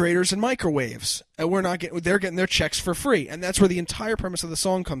 refrigerators and microwaves, and we're not getting. They're getting their checks for free, and that's where the entire premise of the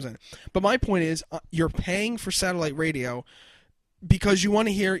song comes in. But my point is, you're paying for satellite radio because you want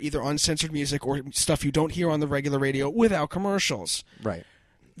to hear either uncensored music or stuff you don't hear on the regular radio without commercials. Right.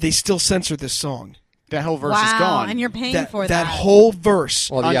 They still censor this song. that whole verse wow, is gone. and you're paying That for that. whole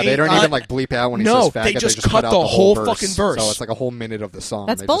verse. Well, On yeah, they eight- don't even like bleep out when he No, says faggot. they just cut cut out the whole verse. fucking verse. So it's like a whole minute of the song.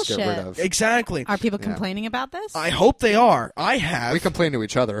 That's they just get bullshit. rid of. Exactly. Are people Yeah. complaining about this? I hope they are. I have. We complain to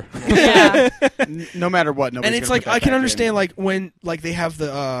each other. yeah. No matter what, nobody's And it's gonna like put that I can back understand in. like when like they have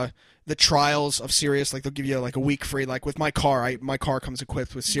the trials of Sirius, like they'll give you like a week free. Like with my car, my car comes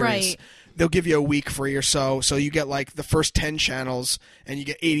equipped with Sirius. Right. They'll give you a week free or so you get like the first 10 channels and you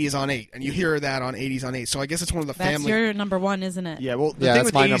get 80s on 8 and you hear that on 80s on 8. So I guess it's one of the That's family your number one, isn't it? Yeah, well, the Yeah, thing that's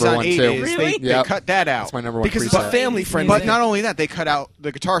with my 80s number on one, 8 too. is Really? they Yep. cut that out. That's my number one because it's preset. family But friendly. But not only that, they cut out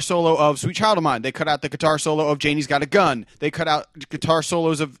the guitar solo of Sweet Child of Mine. They cut out the guitar solo of Janie's Got a Gun. They cut out guitar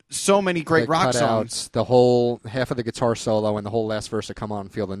solos of so many great They rock cut songs. out the whole half of the guitar solo and the whole last verse of "Come On,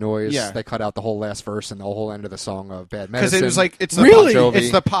 Feel the Noise." Yeah. They cut out the whole last verse and the whole end of the song of "Bad Because Medicine." it was like it's Really? the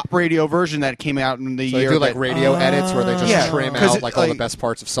it's the pop radio version that came out in the so they year do like that- radio edits where they just Yeah, trim 'cause out it, like all the like- best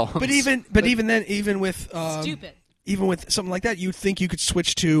parts of songs. But even then, even with Stupid. even with something like that, you'd think you could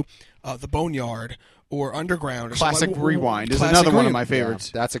switch to the Boneyard or Underground or Classic something. Rewind is Classic another one of Rewind. my Yeah,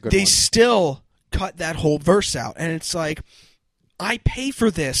 favorites. that's a good They one. still cut that whole verse out, and it's like I pay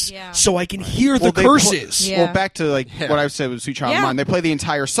for this Yeah. so I can hear the Well, they curses. Yeah. Well, back to like Yeah. what I said with Sweet Child of Yeah. Mine. They play the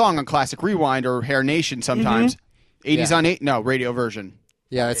entire song on Classic Rewind or Hair Nation sometimes. 80s Yeah. on 8, no, radio version.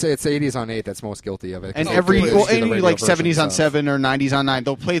 Yeah, it's 80s on 8 that's most guilty of it. 'cause And they every just well, do the any radio like version 70s on stuff. 7 or 90s on 9,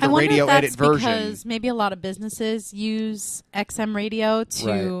 they'll play the I wonder radio if that's edit version. because maybe a lot of businesses use XM radio to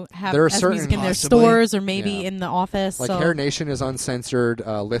Right. have There are as certain- music in their Possibly. stores or maybe Yeah. in the office. Like so Hair Nation is uncensored.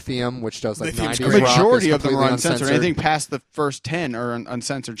 Lithium, which does like Lithium's 90s A great. rock, majority is of them are completely uncensored. uncensored. Anything past the first 10 are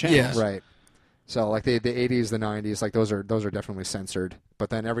uncensored channels. Yes. Right. So like the 80s, the 90s, like those are definitely censored. But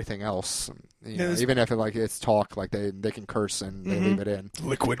then everything else, There's- even if it's talk, like they can curse and they leave it in.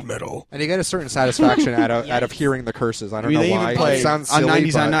 Liquid metal. And you get a certain satisfaction out of hearing the curses. I I don't mean, know they why. even play It sounds on silly,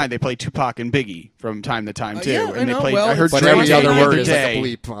 90s but, on 9. They play Tupac and Biggie from time to time too. yeah, I and they know. play. Well, I heard it's But Drake every the other other word is like day. a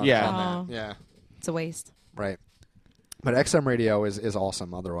bleep. On Yeah. that. Yeah. it's a waste. Right. But XM radio is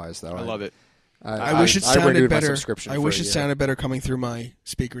awesome. Otherwise, though, I love it. I wish it sounded renewed my better. subscription I for wish a it year. sounded better coming through my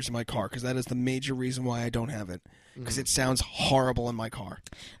speakers in my car, because that is the major reason why I don't have it. Because it sounds horrible in my car.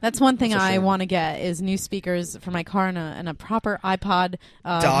 That's one thing That's a I shame. want to get is new speakers for my car and a proper iPod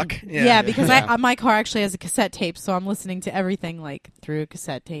Dock? Yeah, Yeah. because Yeah. my car actually has a cassette tape, so I'm listening to everything like through a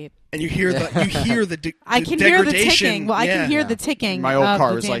cassette tape. And you hear the I can hear the degradation. ticking. Well, I can hear the ticking. My old of car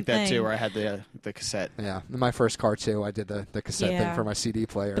the was damn like that thing. too, where I had the cassette. Yeah, in my first car too, I did the cassette thing Yeah. for my CD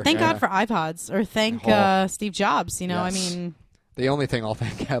player. But thank Yeah. God for iPods, or thank Oh. Steve Jobs. You know, Yes. I mean, The only thing I'll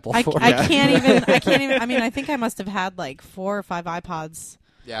thank Apple I for. can't even. I can't even. I mean, I think I must have had like 4 or 5 iPods.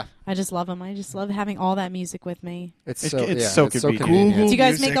 Yeah, I just love them. I just love having all that music with me. it's It's- so it's yeah, so it's so convenient. convenient. Google Do you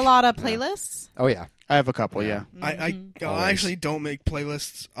guys Music. make a lot of playlists? Oh yeah, I have a couple, yeah. I Always. actually don't make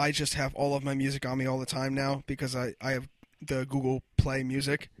playlists. I just have all of my music on me all the time now, because I have the Google Play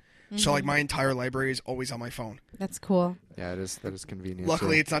Music. So like my entire library is always on my phone. That's cool. yeah, that is convenient.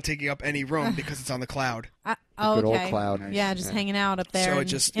 Luckily, too. it's not taking up any room because it's on the cloud. Oh, good old okay. cloud. Yeah, just hanging out up there. So it and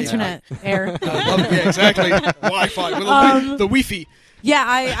just- internet air. I love it. Yeah, exactly. Wi-Fi with the Wi-Fi. Yeah,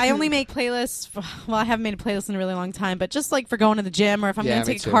 I only make playlists. Well, I haven't made a playlist in a really long time, but just like for going to the gym or if I'm Yeah, going to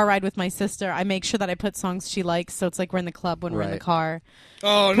me take a too. car ride with my sister, I make sure that I put songs she likes. So it's like we're in the club when we're in the Right. car.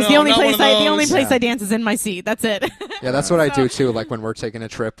 Oh Because no, the only not place one of the only those. place Yeah. I dance is in my seat. That's it. Yeah, that's what I do too. Like when we're taking a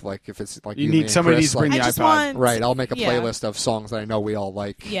trip, like if it's like You me need and somebody Chris, to bring like, I the just iPod. want right. I'll make a yeah. playlist of songs that I know we all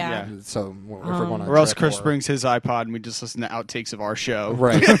like. Yeah. So if we're going on a Or else trip Chris or- brings his iPod and we just listen to outtakes of our show.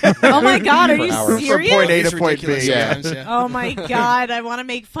 Right. Oh my God, are For you hours. serious? From point A It's to point B. ridiculous Yeah. sometimes, yeah. Oh my God, I want to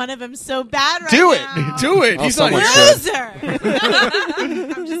make fun of him so bad right Do it. now. Do it. Oh, He's not someone here. should.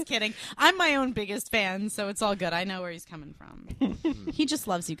 Loser. I'm just kidding. I'm my own biggest fan, so it's all good. I know where he's coming from. He just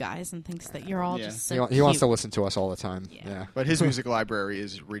loves you guys and thinks that you're all Yeah. just so He wants to cute. listen to us all the time. Yeah. Yeah. But his music library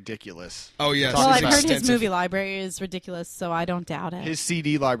is ridiculous. Oh yes. Well, Talking I've about heard his extensive. movie library is ridiculous, so I don't doubt it. His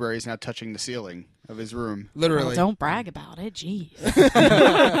CD library is now touching the ceiling of his room. Literally. Well, don't brag about it. Jeez.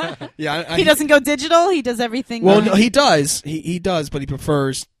 Yeah. He doesn't go digital. He does everything. Well, on- no, he does. He does, but he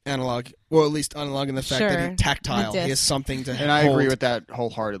prefers analog. Well, at least analog in the fact that Sure. he's tactile. The He has disc. something to And I hold. agree with that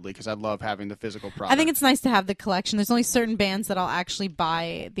wholeheartedly because I love having the physical product. I think it's nice to have the collection. There's only certain bands that I'll actually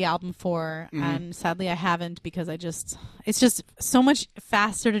buy the album for, Mm-hmm. and sadly I haven't because it's just so much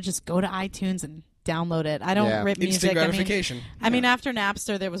faster to just go to iTunes and download it. I don't Yeah. rip music. Instant gratification. I mean, after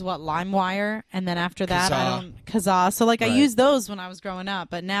Napster, there was LimeWire, and then after that, Kazaa. Kazaa. So like, I Right. used those when I was growing up,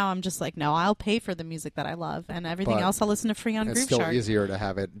 but now I'm just like, no, I'll pay for the music that I love, and everything But else I'll listen to free on It's Groove still Shark. easier to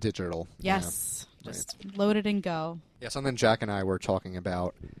have it digital. Yes, Yeah. just load it and go. Yeah, something Jack and I were talking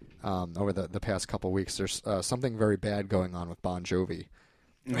about over the past couple of weeks. There's something very bad going on with Bon Jovi.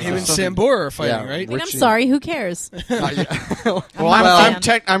 Him and Sambora are fighting, Yeah. right? I mean, I'm Richie- sorry. Who cares? Not yet. Well, not a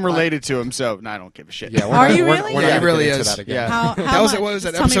fan. I'm related to him, so no, I don't give a shit. Yeah, we're Are not, you we're- really? We're Yeah, not he gonna really get into is. that again. Yeah. How That was much? it. What was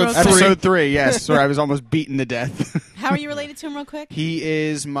that, Just tell me episode real quick. Episode 3, yes, where I was almost beaten to death. How are you related to him, real quick? He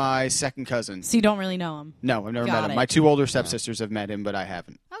is my second cousin. So you don't really know him. No, I've never Got met him. it. My 2 older stepsisters have met him, but I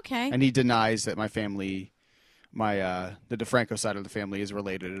haven't. Okay. And he denies that my family, the DeFranco side of the family, is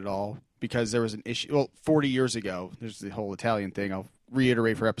related at all because there was an issue. Well, 40 years ago, there's the whole Italian thing. I'll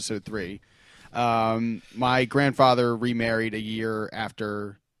reiterate for episode 3. My grandfather remarried a year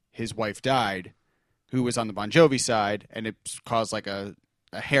after his wife died, who was on the Bon Jovi side, and it caused like a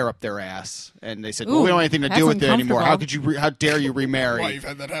hair up their ass. And they said, "Well, we don't have anything to that's do with it anymore. How uncomfortable. could you? How dare you remarry? Why you've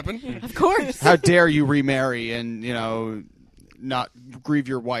had that happen? Of course. How dare you remarry and not grieve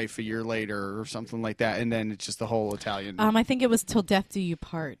your wife a year later or something like that?" And then it's just the whole Italian. I think it was till death do you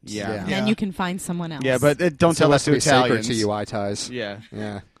part. Yeah. And Yeah. then you can find someone else. yeah, but don't So tell it us has to to be sacred Italians. to you, eye ties. Yeah.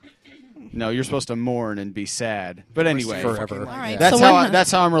 Yeah. No, you're supposed to mourn and be sad. But anyway, Forever. All right. Yeah. that's So how when-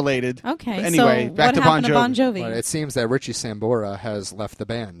 that's how I'm related. Okay. But anyway, so back what to happened Bon to Bon Jovi? But it seems that Richie Sambora has left the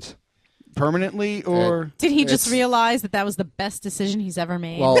band. Permanently or Did he just it's- realize that was the best decision he's ever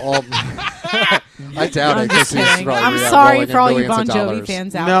made? Well, I doubt I'm it. 'cause just he's kidding. probably, I'm rolling sorry in for all you billions Bon of Jovi dollars.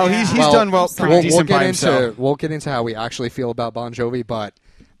 fans out No, there. he's Well, done well. I'm Pretty sorry. decent we'll by get himself. into we'll get into how we actually feel about Bon Jovi, but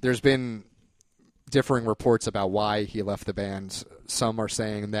there's been differing reports about why he left the band. Some are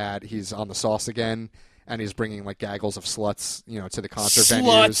saying that he's on the sauce again, and he's bringing like gaggles of sluts, to the concert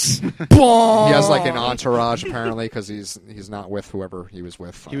venues. Sluts. He has like an entourage apparently because he's not with whoever he was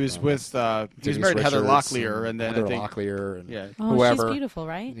with. He was with he was Denise married to Heather Richards Locklear, and then Heather I think Locklear and yeah. Oh, whoever. she's beautiful,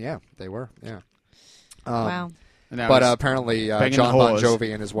 right? Yeah, they were. Yeah. Wow. And now But he's apparently, banging John the Bon whores.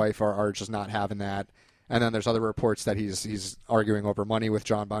 Jovi and his wife are just not having that. And then there's other reports that he's arguing over money with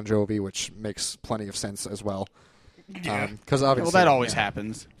John Bon Jovi, which makes plenty of sense as well. Yeah. Because obviously, well, that always yeah.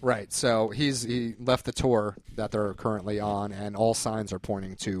 happens. Right. So he left the tour that they're currently on, and all signs are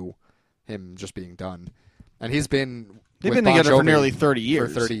pointing to him just being done. And he's been They've with been Bon together for Jovi nearly 30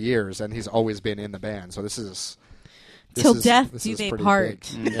 years. For 30 years, and he's always been in the band. So this is Till death this do is they pretty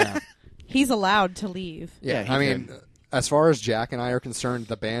part. big. Yeah. He's allowed to leave. Yeah, he I mean, could. as far as Jack and I are concerned,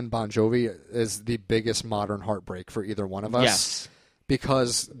 the band Bon Jovi is the biggest modern heartbreak for either one of us. Yes.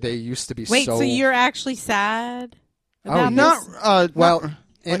 Because they used to be Wait, so... so you're actually sad Oh, about Not, this? well,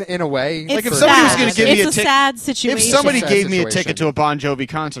 in a way... It's if somebody was sad. gonna give me It's a a sad situation. If somebody Sad gave me a situation. ticket to a Bon Jovi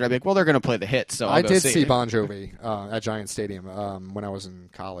concert, I'd be like, well, they're going to play the hits, so I'll I go did see see it. Bon Jovi at Giant Stadium when I was in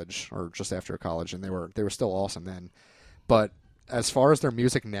college, or just after college, and they were still awesome then. But as far as their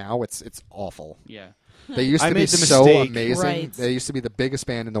music now, it's awful. Yeah. They used I to be made the so mistake. amazing. Right. They used to be the biggest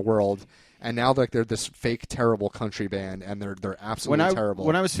band in the world, and now they're this fake terrible country band, and they're absolutely terrible.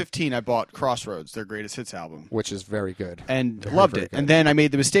 When I was 15, I bought Crossroads, their greatest hits album, which is very good. and Very, loved very it. good. And then I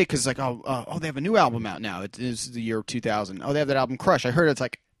made the mistake because it's like, oh, they have a new album out now. It is the year 2000. Oh, they have that album Crush. I heard it. It's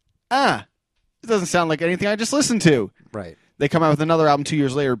like, it doesn't sound like anything I just listened to. Right. They come out with another album 2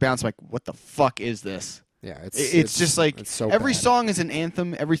 years later, bounce. I'm like, what the fuck is this? Yeah, It's just like it's so every bad. song is an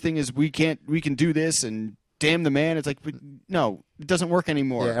anthem. Everything is we can do this and damn the man. It's like no, it doesn't work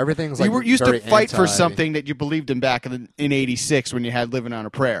ananymore. Yeah, everyth's you like were used to very fight for anti- something that you believed in back in '86 when you had "Living on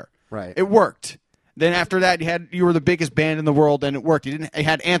a Prayer." Right. It worked. Then after that, you were the biggest band in the world, and it worked. You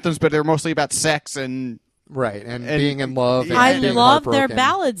had anthems, but they were mostly about sex and Right, and And- being in love. And I being love their heartbroken.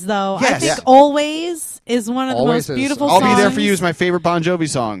 ballads, though. I Yes. think Yeah. "Always" is one of the Always most is. beautiful "I'll songs. Be There for You" is my favorite Bon Jovi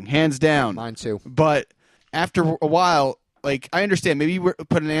song, hands down. Mine too. But after a while, like I understand, maybe you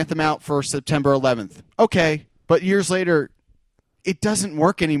put an anthem out for September 11th. Okay, but years later, it doesn't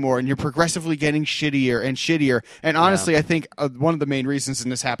work anymore, and you're progressively getting shittier and shittier. And honestly, I think one of the main reasons, and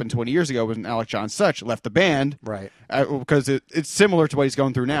this happened 20 years ago, when Alec John Such left the band, Right. because it's similar to what he's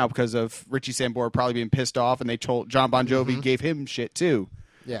going through now because of Richie Sambora probably being pissed off, and they told John Bon Jovi gave him shit too.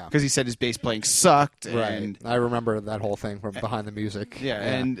 Yeah. Because he said his bass playing sucked. Right. And, I remember that whole thing from behind the music.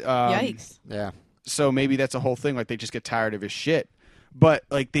 and Yikes. Yeah. so maybe that's a whole thing. Like they just get tired of his shit, but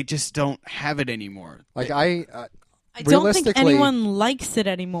like they just don't have it anymore. Like I don't think realistically- anyone likes it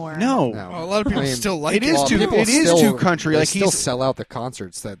anymore. No, No. Well, a lot of people I mean, still like it is Well, too. people It is still- too country. They Like still he's sell out the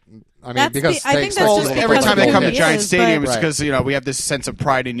concerts that. I mean, That's because I they think expect that's well, just people every because time of they who come to he Giant is, Stadium, but- it's because we have this sense of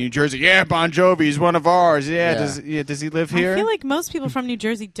pride in New Jersey. Yeah, Bon Jovi's one of ours. Yeah, Yeah. does he live here? I feel like most people from New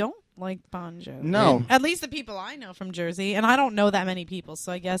Jersey don't like Bon Jovi. No. At least the people I know from Jersey, and I don't know that many people,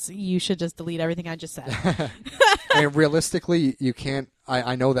 so I guess you should just delete everything I just said. I mean, realistically, you can't.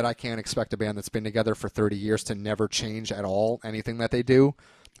 I know that I can't expect a band that's been together for 30 years to never change at all anything that they do.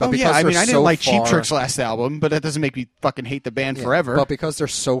 But Oh because yeah, I mean they're I didn't so like Cheap far- Trick's last album, but that doesn't make me fucking hate the band Yeah, forever. But because they're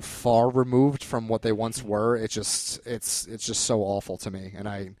so far removed from what they once were, it's just so awful to me. And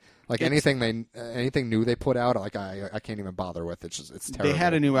I like anything new they put out, like I can't even bother with. It's terrible. They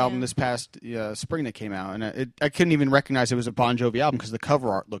had a new album Yeah. this past spring that came out, and I couldn't even recognize it was a Bon Jovi album because the cover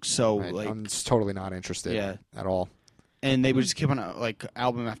art looked so like. I'm just totally not interested Yeah. at all. And they would just keep on like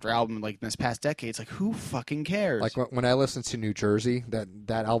album after album like in this past decade. It's like who fucking cares? Like when I listened to New Jersey, that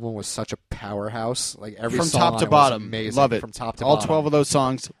album was such a powerhouse. Like every from song top on to it was bottom, amazing. love it. From top to all bottom. 12 of those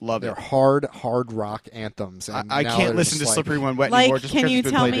songs, love They're it. hard rock anthems. And I now can't they're listen to just Slippery When Wet Like, anymore. Just can because you it's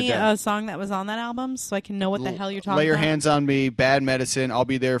been tell played to me death. a song that was on that album so I can know what the hell you're talking Lay Your about? Hands on Me, Bad Medicine, I'll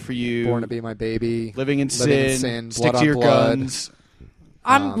Be There for You, Born to Be My Baby, Living in Living Sin, Blood Stick on to Your Blood. Guns.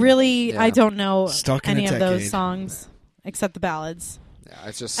 I'm really, yeah. I don't know Stuck in any a of those decade. songs except the ballads. Yeah,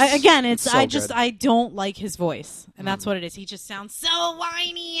 it's just Again, it's so I just good. I don't like his voice, and that's what it is. He just sounds so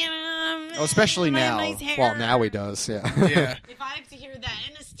whiny and Oh, especially I have now. nice hair. Well, now he does. Yeah. Yeah. If I have to hear that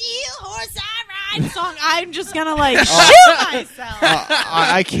in a steel horse I ride song, I'm just gonna like Oh. shoot myself.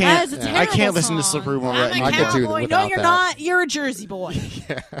 I can't. That is a I can't terrible listen to song. Slippery When I'm Wet a anymore. I could do cowboy. No, without you're that. not. You're a Jersey boy.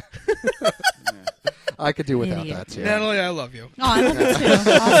 I could do without Idiot. that too. Natalie, I love you. Oh, I love it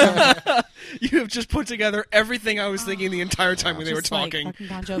too. Awesome. You have just put together everything I was thinking the entire time when they were Just like talking. fucking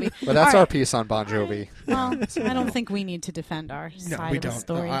Bon Jovi. But that's All our right. piece on Bon Jovi. Well, I don't think we need to defend our No, side we of the don't.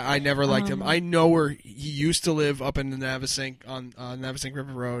 story. I never liked him. I know where he used to live up in the Navasink on Navasink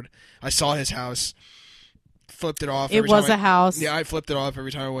River Road. I saw his house. Flipped it off. It every was time a house. Yeah, I flipped it off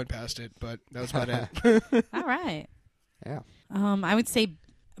every time I went past it, but that was about it. All right. Yeah. I would say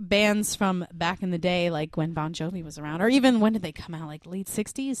bands from back in the day, like when Bon Jovi was around, or even when did they come out? Like late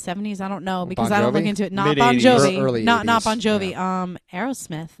 60s, 70s? I don't know because Bon I don't look Jovi? into it. Not Mid-80s. Bon Jovi, Early not 80s, Bon Jovi. yeah.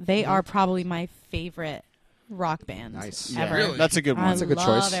 Aerosmith. They are probably my favorite rock band Nice. ever. Really? That's a good one. I That's a good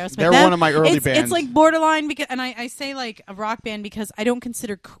love choice. Aerosmith. They're one of my early bands. It's like borderline because, and I say like a rock band because I don't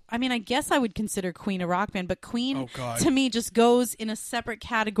consider. I mean, I guess I would consider Queen a rock band, but Queen to me just goes in a separate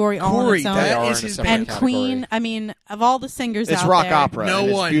category all on its own. that They are is in a his separate band. And category. Queen, I mean, of all the singers It's out rock there, opera. and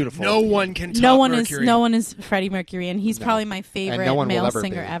it's beautiful. No one can top no one Mercury. is no one is Freddie Mercury, and he's probably my favorite no one will male ever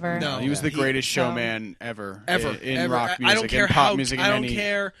singer be. ever. No. He was the He- greatest showman ever in ever. rock music, I don't care in pop how. music, I and don't any.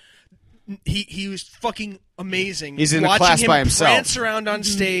 care. He was fucking amazing. He's in a Watching class him by himself. prance around on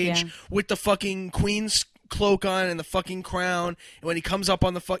stage yeah. with the fucking Queen's cloak on and the fucking crown, and when he comes up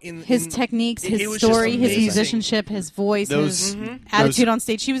on the fucking His techniques, it his was just story, his amazing. musicianship, his voice, Those- his attitude on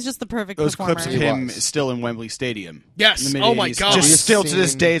stage. He was just the perfect Those performer. clips of He him was. still in Wembley Stadium. Yes. in the Oh my mid-80s. God. Just We've still to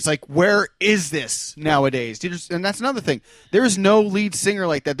this seen- day, it's like, where is this nowadays? And that's another thing. There is no lead singer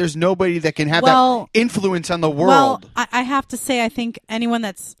like that. There's nobody that can have Well- that influence on the Well, world. I have to say, I think anyone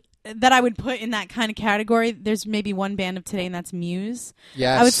that I would put in that kind of category, there's maybe one band of today, and that's Muse.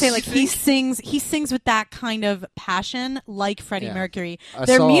 Yes. I would say like he sings with that kind of passion, like Freddie Yeah. Mercury. I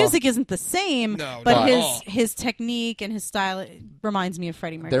Their saw- music isn't the same, No, but not at all. his technique and his style reminds me of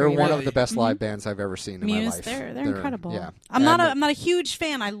Freddie Mercury. They're one Really? of the best live bands I've ever seen in my Muse, life. they're incredible. Yeah. I'm And- not a huge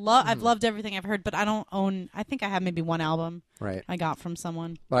fan. I've loved everything I've heard, but I don't own. I think I have maybe one album Right. I got from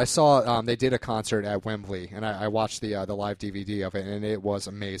someone. But I saw they did a concert at Wembley, and I watched the live DVD of it, and it was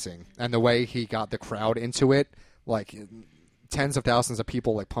amazing. And the way he got the crowd into it, like tens of thousands of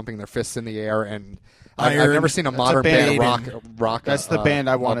people like pumping their fists in the air, and I've Iron. never seen a That's modern a band band. rock. That's the band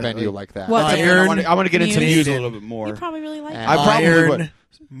I wanna, venue like- like that. What? Iron I want to get into Muse. Muse a little bit more. You probably really like And- it. I probably Iron would.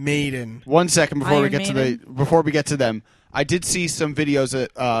 Maiden. 1 second before we Iron get Maiden. before we get to them, I did see some videos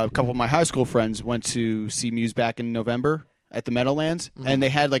that a couple of my high school friends went to see Muse back in November at the Meadowlands, and they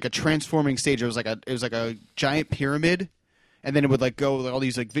had like a transforming stage. It was like a giant pyramid, and then it would like go with all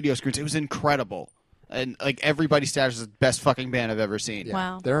these like video screens. It was incredible, and like everybody status is the best fucking band I've ever seen. Yeah.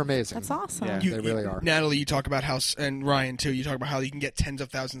 Wow. They're amazing. That's awesome. Yeah. They really are. Natalie, you talk about how, and Ryan too, you talk about how you can get tens of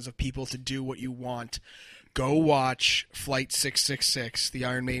thousands of people to do what you want. Go watch Flight 666, the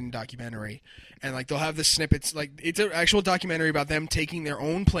Iron Maiden documentary. And like they'll have the snippets, like it's an actual documentary about them taking their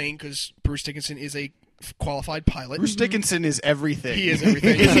own plane because Bruce Dickinson is a qualified pilot. Bruce Dickinson is everything. He is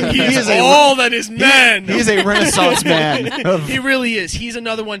everything. He he is is all that is man. He is a Renaissance man. He really is. He's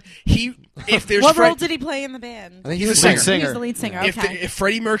another one. If there's What Fred- role did he play in the band? I think he He's was a my- singer. He was the lead singer. Okay. if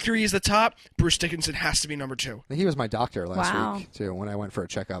Freddie Mercury is the top, Bruce Dickinson has to be number 2. I think he was my doctor last Wow. week too when I went for a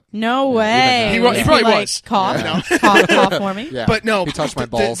checkup. No way. He probably like, was. Cough, Yeah. cough for me. Yeah, But no, he touched my the-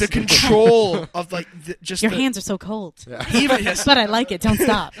 balls. The control of like just Your the, hands are so cold. Even yes, But I like it. Don't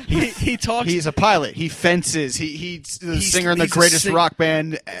stop. he talks. He's a pilot. He fences. He's the He's- singer in the he's a greatest sing- rock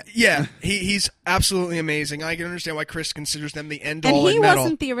band. Yeah, he's absolutely amazing. I can understand why Chris considers them the end And all he in metal.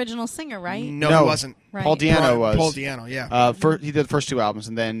 wasn't the original singer, right? No, No. he wasn't. Right. Paul Diano was. Paul Diano, yeah. He did the first 2 albums,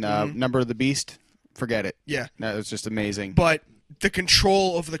 and then Number of the Beast. Forget it. Yeah. That was just amazing. But the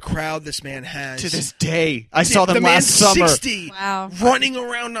control over the crowd this man has. To this day, I saw them the last man's summer. 60, Wow. running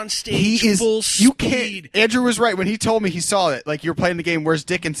around on stage, He is full you speed. can't. Andrew was right when he told me he saw it. Like you're playing the game. Where's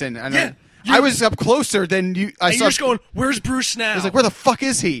Dickinson? And Yeah. I was up closer than you. I And saw. you're just going, where's Bruce now? I was like, where the fuck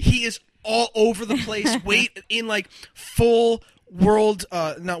is he? He is all over the place. Wait, in like full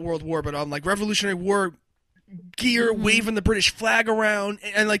not World War, but like Revolutionary War gear, waving the British flag around,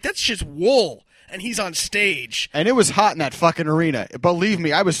 and like that's just wool. And he's on stage. And it was hot in that fucking arena. Believe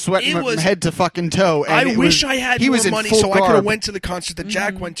me, I was sweating It was- from head to fucking toe. And I it wish was- I had he more was in money full so I could have garb. went to the concert that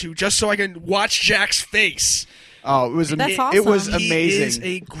Jack went to, just so I could watch Jack's face. Oh, it was. That's It was awesome. He amazing. is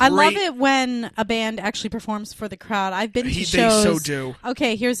a great, I love it when a band actually performs for the crowd. I've been to They shows. so do.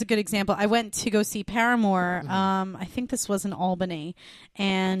 Okay, here's a good example. I went to go see Paramore. I think this was in Albany,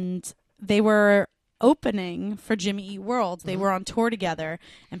 and they were opening for Jimmy Eat World. They were on tour together,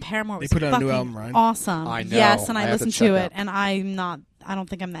 and Paramore was put out a new fucking album, right? awesome. I know. Yes, and I I have to listened check to that. it, and I don't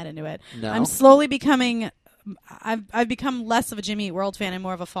think I'm that into it. No? I'm slowly becoming. I've become less of a Jimmy Eat World fan and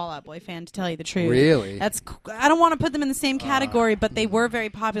more of a Fall Out Boy fan, to tell you the truth. Really? I don't want to put them in the same category, but they were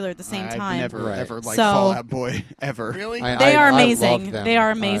very popular at the same I've time. never Right. ever liked So- Fall Out Boy ever. Really? They are I amazing. love them. They are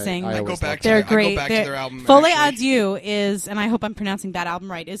amazing. I I go always back loved to They're I go great. back to They're- their album. Folie actually. Adieu is, and I hope I'm pronouncing that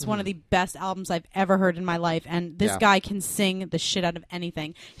album right, is one of the best albums I've ever heard in my life. And this Yeah. guy can sing the shit out of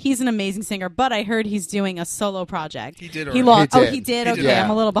anything. He's an amazing singer, but I heard he's doing a solo project. He did He already. lost. He Oh, did. he did. He Okay, did.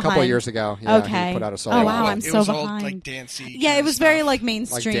 I'm a little A behind. couple of years ago. Yeah, Okay. he put out a solo. Oh wow, I'm it so was all behind. like dancey. Yeah, it was stuff. very like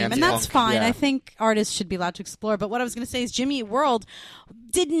mainstream, dance and that's punk, fine. yeah. I think artists should be allowed to explore. But what I was going to say is Jimmy Eat World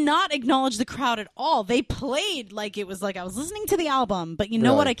did not acknowledge the crowd at all. They played like it was like I was listening to the album, but you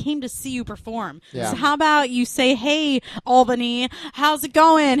know Really? what? I came to see you perform. Yeah. So how about you say, "Hey, Albany, how's it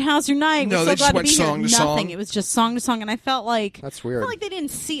going? How's your night? No, We're they so just glad to went be song here." to Nothing. song. It was just song to song, and I felt like That's I weird. felt like they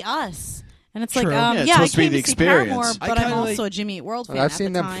didn't see us. And it's True. like, Yeah, it's I supposed to be came the to see Paramore, experience. but I I'm kinda also like- a Jimmy Eat World fan. I've at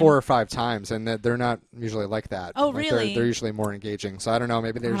seen the them time. 4 or 5 times, and they're not usually like that. Oh, Like, really? They're usually more engaging. So I don't know.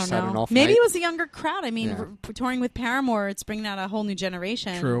 Maybe they I just don't had an know. off Maybe night. it was a younger crowd. I mean, Yeah. touring with Paramore, it's bringing out a whole new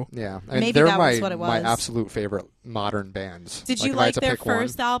generation. True. Yeah, and Maybe they're that my was what it my was. absolute favorite modern bands. Did Like, you if I had like to their pick one-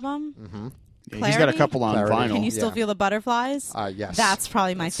 first album? Mm-hmm. Yeah, he's got a Clarity? couple on Clarity. vinyl. Can you still Yeah. feel the butterflies? Yes, That's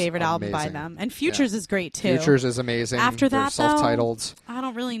probably my That's favorite album by amazing. them. And Futures is great too. Futures is amazing. After They're that, though, self-titled. I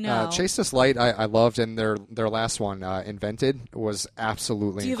don't really know. Chase This Light, I loved, and their last one, Invented, was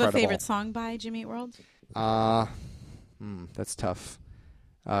absolutely Do you have incredible. a favorite song by Jimmy Eat World? That's tough.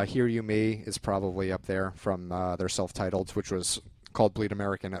 Hear You Me is probably up there from their self-titled, which was called Bleed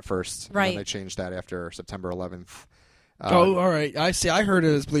American at first. And Right. then they changed that after September 11th. Oh, all right. I see. I heard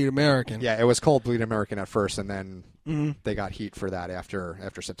it as Bleed American. Yeah, it was called Bleed American at first, and then Mhm. they got heat for that after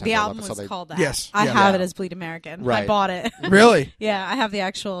September The album 11th. was so they, called that. Yes. I Yeah. have Yeah. it as Bleed American. I Right. bought it. Really? Yeah, I have the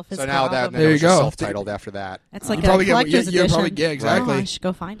actual so physical now that album. then There it you was just go. self-titled after that. It's like You a probably get- collector's yeah, edition. probably- yeah, exactly. Oh, I should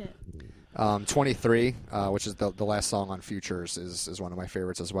go find it. 23, which is the last song on Futures, is one of my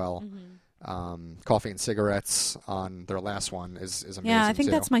favorites as well. Coffee and Cigarettes on their last one is amazing. Yeah, I think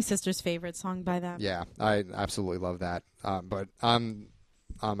too. that's my sister's favorite song by them. Yeah, I absolutely love that. But I'm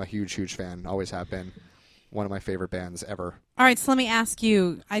a huge fan. Always have been. One of my favorite bands ever. All right, so let me ask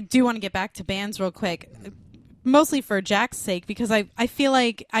you. I do want to get back to bands real quick, mostly for Jack's sake, because I feel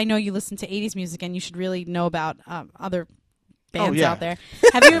like I know you listen to 80s music and you should really know about other bands yeah. out there.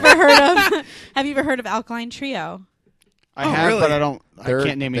 Have you ever heard of Alkaline Trio? I Oh, have, really? but I They're-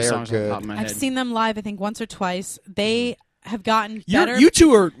 can't name any they're songs off the good. top of my I've head. seen them live, I think, once or twice. They have gotten better. You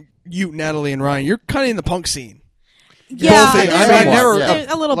two are Natalie and Ryan. You're kind of in the punk scene. yeah, Both things. there's I mean,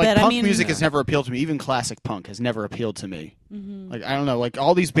 never- a little like, bit. Punk I mean, music has never appealed to me. Even classic punk has never appealed to me. Mm-hmm. Like I don't know. Like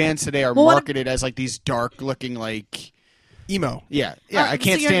all these bands today are Well, what- marketed as like these dark-looking like. Emo. Yeah, So I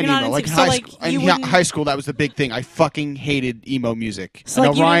can't you're stand not emo. Like into- in so, high like, school, you in wouldn't- high school, that was the big thing. I fucking hated emo music. So, I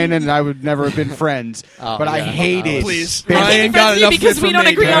like, know you Ryan didn't- and I would never have been friends, but I yeah. hated. Please. bands- Ryan Friends got with enough you of because it we from don't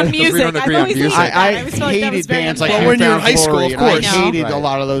me, agree on man. music. We don't agree I've on always music. hated that. I always felt like that was hated very bands like Well, New when you're in Found high school, Glory, of and I course. hated Right. a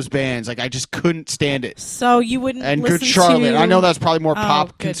lot of those bands. Like I just couldn't stand it. So you wouldn't And listen Good Charlotte. to... I know that's probably more Oh, pop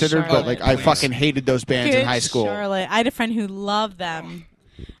Good considered, but like Charlotte. I fucking hated those bands Good in high school. Charlotte. I had a friend who loved them.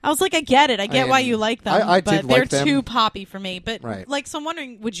 I was like, I get it. I get why you like them, I but did they're like them. too poppy for me. But Right. like, so I'm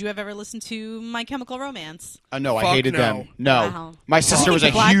wondering, would you have ever listened to My Chemical Romance? No, I Fuck hated no. them. No, Wow. my sister I was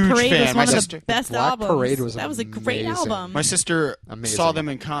think a Black huge Parade fan. was My one of sister. the best Black albums. Parade was that was a great amazing. album. My sister Amazing. saw them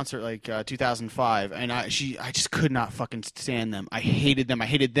in concert like 2005, and I just could not fucking stand them. I hated them. I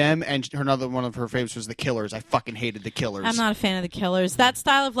hated them, and another one of her favorites was the Killers. I fucking hated the Killers. I'm not a fan of the Killers. That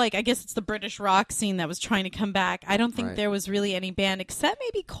style of like, I guess it's the British rock scene that was trying to come back. I don't think Right. there was really any band except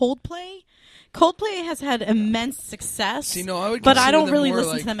maybe Coldplay. Coldplay has had immense success. See, no, I would but I consider don't them really more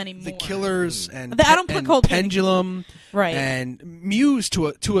listen like to them anymore. The Killers and I don't put and Coldplay- Pendulum Right. and Muse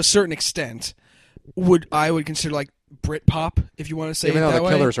to a certain extent I would consider like Britpop, if you want to say Even it though that the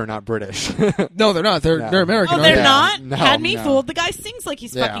way. Killers are not British. No, they're not. They're No. American. Oh, aren't they're they? not? No, Had me no. fooled. The guy sings like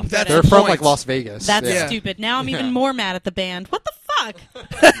he's yeah, fucking That's British. they're from point. like Las Vegas. That's yeah. stupid. Now I'm even Yeah. more mad at the band. What the fuck?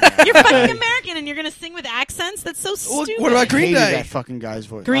 You're fucking American and you're going to sing with accents? That's so Well, stupid. what about Green hated Day? that fucking guy's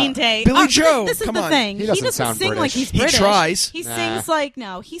voice. Green Day. Billy Oh, Joe, This is come the on. thing. He doesn't doesn't sound sing like British. he's He British. tries. He Nah. sings like,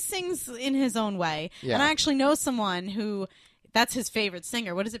 no, he sings in his own way. Yeah. And I actually know someone who, that's his favorite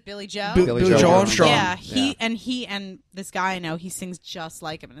singer. What is it, Billy Joe? Billy Joe Joe Armstrong. Armstrong. Yeah, he and this guy I know, he sings just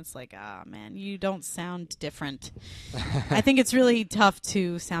like him, and it's like, ah, man, you don't sound different. I think it's really tough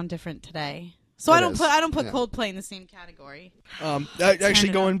to sound different today. So It I don't is. put Yeah. Coldplay in the same category. Actually,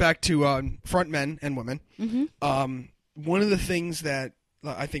 it going back to front men and women, Mm-hmm. one of the things that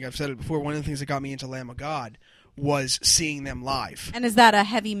I think I've said it before. One of the things that got me into Lamb of God was seeing them live. And is that a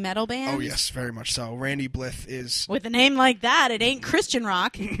heavy metal band? Oh yes, very much so. Randy Blythe is. With a name like that, it ain't Christian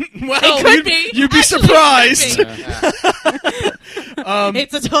rock. Well, It could be. You'd be Actually, surprised. it could be.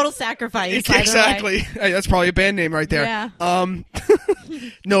 It's a total sacrifice. either way. Exactly. Hey, that's probably a band name right there. Yeah.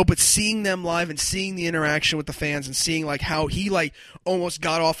 No, but seeing them live and seeing the interaction with the fans and seeing like how he like almost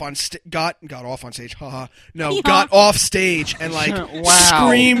got off on got off on stage. Haha. No, Yeah. got off stage and like Wow.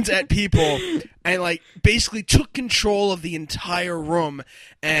 screamed at people and like basically took control of the entire room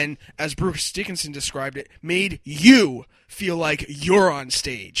and, as Bruce Dickinson described it, made you feel like you're on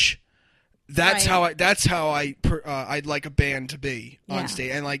stage. That's Right. how I'd like a band to be on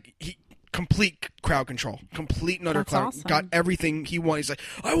stage, and like complete crowd control, complete and utter That's crowd, awesome. got everything he wanted. He's like,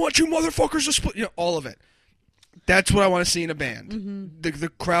 I want you motherfuckers to split, all of it. That's what I want to see in a band. Mm-hmm. The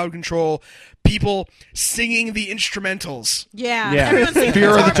crowd control, people singing the instrumentals. Yeah. Yeah. Everyone's singing Fear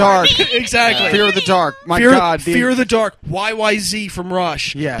of the guitar. Dark. Exactly. Fear of the Dark. My Fear, God. Fear of the Dark, YYZ from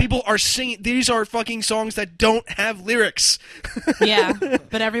Rush. Yeah. People are singing. These are fucking songs that don't have lyrics. Yeah,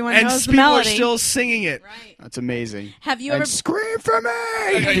 but everyone And knows the people are melody. still singing it. Right. That's amazing. Have you And ever scream for me!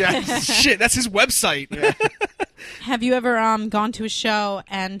 Yeah. Shit, that's his website. Have you ever gone to a show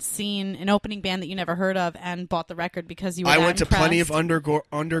and seen an opening band that you never heard of and bought the record because you were I that went to plenty of impressed?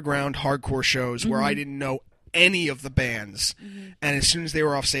 underground hardcore shows where I didn't know any of the bands, and as soon as they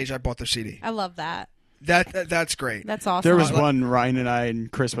were off stage, I bought their CD. I love that. That's great. That's awesome. There was one, Ryan and I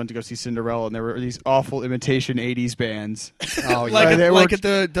and Chris went to go see Cinderella, and there were these awful imitation 80s bands. Oh, yeah. like they at, were- like at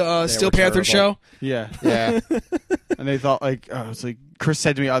the Steel were Panther terrible. show. Yeah. Yeah. And they thought, I was like, Chris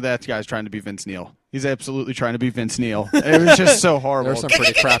said to me, that guy's trying to be Vince Neil. He's absolutely trying to be Vince Neil. It was just so horrible. There's some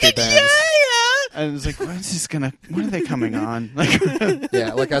pretty crappy bands. And it was like, when are they coming on? Like,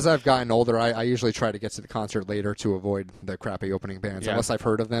 Yeah, like as I've gotten older, I usually try to get to the concert later to avoid the crappy opening bands. Yeah. Unless I've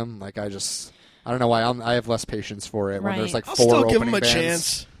heard of them, like I don't know why I have less patience for it when there's Right. like I'll 4 still opening give them a bands.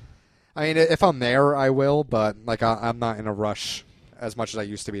 chance. I mean, if I'm there, I will, but like I'm not in a rush as much as I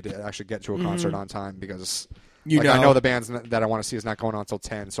used to be to actually get to a concert on time because I know the bands that I want to see is not going on until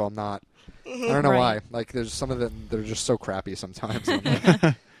 10, so I'm not. I don't know Right. why. Like there's some of them that are just so crappy sometimes. I'm like,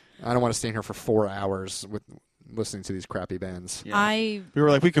 I don't want to stay in here for 4 hours with listening to these crappy bands. yeah. We were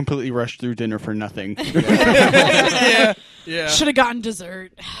like, we completely rushed through dinner for nothing. Yeah. should have gotten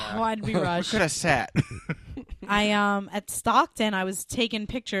dessert. Why'd we rush? Could have sat. I at Stockton, I was taking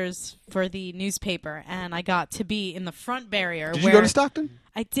pictures for the newspaper, and I got to be in the front barrier. Did where you go to Stockton?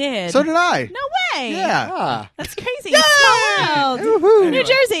 I did. So did I. No way. Yeah. Ah, That's crazy. Small world. New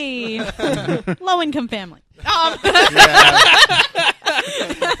Jersey. Low income family.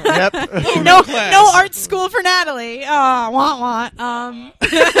 Yep. No art school for Natalie. Want.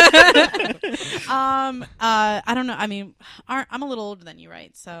 I don't know. I mean, I'm a little older than you,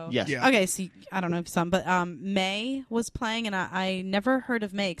 right? So Yes. Yeah. Okay, so I don't know if some, but May was playing, and I never heard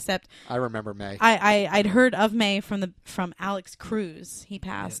of May except I remember May. I'd heard of May from Alex Cruz. He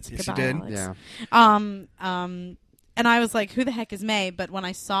passed. Yes, he Goodbye, did. Alex. Yeah. And I was like, who the heck is May? But when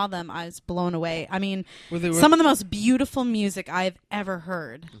I saw them, I was blown away. I mean, Well, they were- some of the most beautiful music I've ever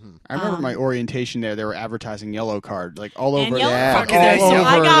heard. I remember my orientation there. They were advertising Yellow Card, like all And over. Yellow yeah. Card was all there, so over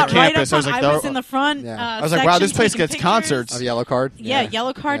I got the right campus. up I was front. like, I was in the front. Yeah. I was like, wow, this section place taking gets pictures. concerts. Oh, the Yellow Card? Yeah,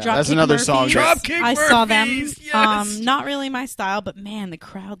 Yellow Card. Yeah. Dropkick That's another Murphys. song that's- Dropkick I saw them. Murphys, yes. Not really my style, but man, the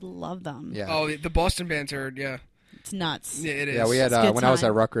crowd loved them. Yeah. Oh, the Boston bands are It's nuts. Yeah, it is. Yeah, we had It's a good when I was at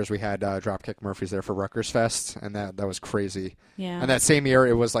time. Rutgers, we had Dropkick Murphys there for Rutgers Fest, and that was crazy. Yeah. And that same year,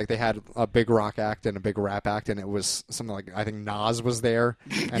 it was like they had a big rock act and a big rap act, and it was something like I think Nas was there,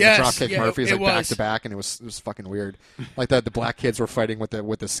 and Yes, the Dropkick yeah, Murphys it like back was. to back, and it was fucking weird. Like the black kids were fighting with the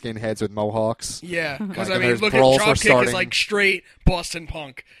skinheads with mohawks. Yeah, because Like, I and mean, there's look at brawls were Dropkick starting. is like straight Boston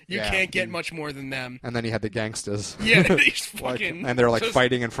punk. You Yeah. can't get much more than them. And then you had the gangsters. Yeah, he's Like, fucking. and they're like just-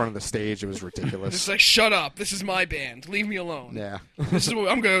 fighting in front of the stage. It was It's ridiculous. like, shut up. This is my band. Leave me alone. Yeah. This is what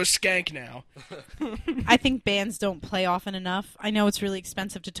I'm going to skank now. I think bands don't play often enough. I know it's really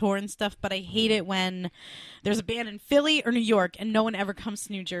expensive to tour and stuff, but I hate it when there's a band in Philly or New York and no one ever comes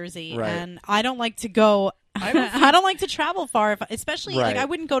to New Jersey. Right. And I don't like to go. I don't like to travel far, especially like Right. I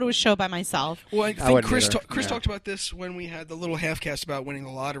wouldn't go to a show by myself. Well, I I think wouldn't Chris either. Chris Yeah. talked about this when we had the little half-cast about winning the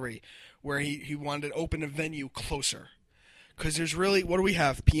lottery, where he wanted to open a venue closer. Because there's really, what do we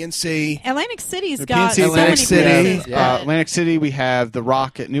have? PNC. Atlantic City's The got PNC so Atlantic many City, places. Yeah. but Atlantic City. We have the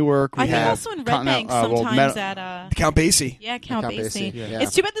Rock at Newark. We I think have also in Red Continental- Bank sometimes Metal- at Count Basie. yeah, Count Count Basie. Basie, yeah.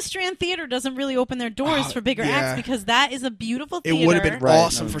 It's too bad the Strand Theater doesn't really open their doors for bigger yeah. acts because that is a beautiful It theater. would have been Right.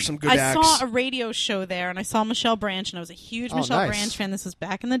 awesome for some good I acts. saw a radio show there, and I saw Michelle Branch, and I was a huge Oh, Michelle nice. Branch fan. This was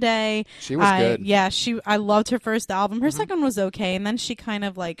back in the day. She was good. Yeah, I loved her first album. Her second one was okay, and then she kind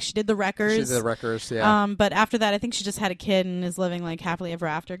of like she did the records. She did the records, yeah. But after that, I think she just had a kid and is living like happily ever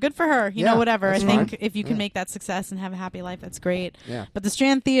after. Good for her. You Yeah, know, whatever. I that's think fine. if you can Yeah. make that success and have a happy life, that's great. Yeah. But the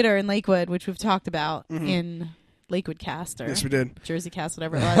Strand Theater in Lakewood, which we've talked about in Lakewood Cast or Yes, we did. Jersey Cast,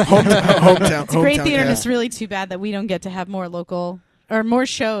 whatever it was. Hometown. It's a great hometown theater, and cast. it's really too bad that we don't get to have more local or more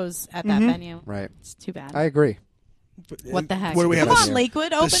shows at that venue. Right. It's too bad. I agree. What the heck? What do we have? Come This- on,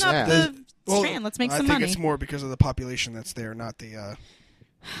 Lakewood, open this- up yeah. the Well, Strand. Let's make some I money. think it's more because of the population that's there, not the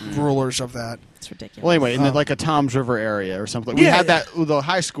rulers of that. It's ridiculous. Well, anyway, in like a Tom's River area or something. We Yeah, had yeah. that with the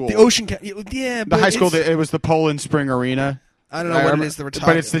high school. The Ocean. Yeah, The but high school. it's- It was the Poland Spring Arena. I don't know what it is.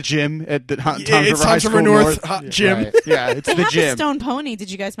 But it's the gym at the Tom's Tom's River North gym. Right. Yeah, it's They the have gym. the Stone Pony.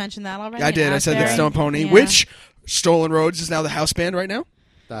 Did you guys mention that already? I did. I said the Asbury? Stone Pony, Yeah. which Stolen Roads is now the house band right now.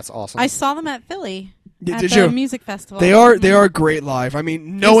 That's awesome. I saw them at Philly. Yeah, at did the you? music festival. They are great live. I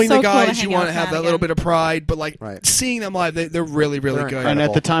mean, knowing so the cool to guys, hang you out want to with have that Madigan. little bit of pride, but like Right. seeing them live, they're really, really They're good. And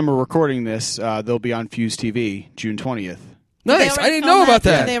incredible. at the time we're recording this, they'll be on Fuse TV June 20th. Did they Nice. I already didn't film know about Did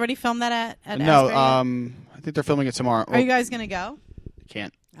that. they already film that at No, Asbury? I think they're filming it tomorrow. Are you guys going to go?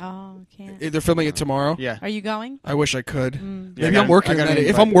 Can't. Oh, can't. They're filming it tomorrow. Yeah. Are you going? I wish I could. Yeah, Maybe I I'm got- working I in got that. an If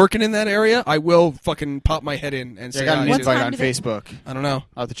invite. I'm working in that area, I will fucking pop my head in and I say got an hi. What invite time on do they- Facebook. I don't know.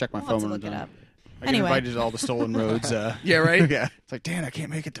 I'll have to check my We'll have phone to when look I'm it done. up. I get Anyway. invited to all the Stolen Roads. Yeah, right. Yeah. It's like, Dan, I can't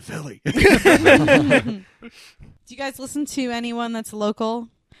make it to Philly. Do you guys listen to anyone that's local?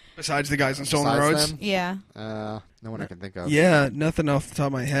 Besides the guys on Stolen Besides Roads. them? Yeah. No one I can think of. Yeah, nothing off the top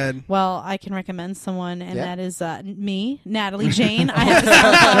of my head. Well, I can recommend someone, and Yeah. that is me, Natalie Jane. I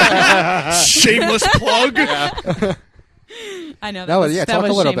have Shameless plug. I know that No, was, yeah. that Talk a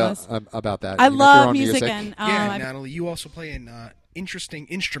was little shameless. about that. I You know, love your own music, and Yeah, I Natalie, you also play an interesting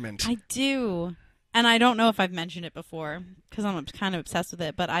instrument. I do. And I don't know if I've mentioned it before because I'm kind of obsessed with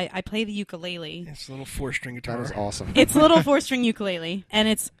it, but I play the ukulele. It's a little 4-string guitar. That is awesome. It's a little 4-string ukulele, and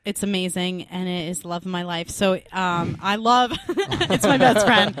it's amazing, and it is the love of my life. So I love it's my best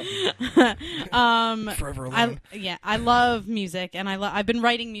friend. Forever alone. I love music, and I've been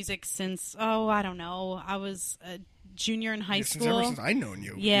writing music since I don't know, I was a junior in high Since school. ever since I known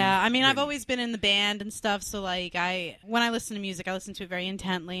you. Yeah, I mean, I've written. always been in the band and stuff, so like when I listen to music, I listen to it very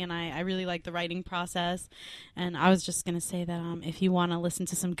intently, and I really like the writing process. And I was just gonna say that if you want to listen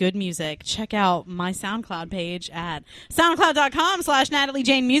to some good music, check out my SoundCloud page at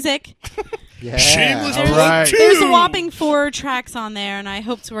soundcloud.com/NatalieJaneMusic. Yeah. Shameless All plug right. too. There's a whopping 4 tracks on there, and I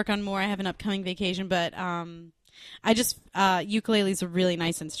hope to work on more. I have an upcoming vacation, but I just ukulele's a really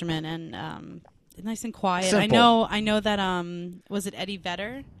nice instrument and nice and quiet. Simple. I know that was it Eddie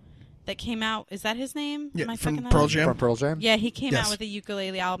Vedder that came out? Is that his name? Yeah, Am I from fucking that Pearl up? Jam. From Pearl Jam? Yeah, he came Yes. out with a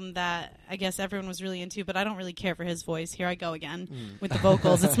ukulele album that I guess everyone was really into, but I don't really care for his voice. Here I go again with the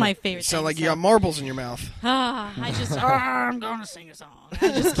vocals. It's my favorite Sound thing. like you got marbles in your mouth. I'm going to sing a song. I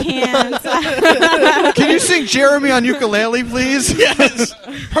just can't. Can you sing Jeremy on ukulele, please? Yes.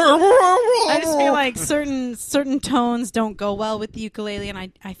 I just feel like certain tones don't go well with the ukulele, and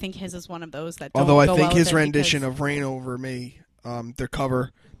I think his is one of those that don't Although I go think well his with it rendition because- of "Rain Over Me," their cover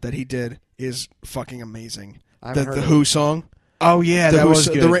that he did, is fucking amazing. I haven't The heard of Who song. Oh, yeah, The that Who, was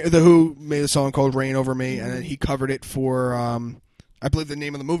good. the Who made a song called "Rain Over Me," and then he covered it for. I believe the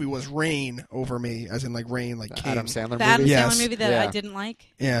name of the movie was "Rain Over Me," as in like rain, like The king. Adam Sandler the Adam movie? Yes. Sandler movie that Yeah. I didn't like.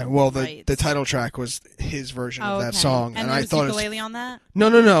 Yeah, well, the Right. title track was his version Oh, of that okay. song, and I there was thought ukulele on that.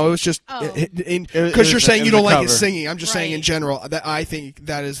 no, it was just Oh. because you're was saying in you the don't like cover. his singing. I'm just saying in Right. general that I think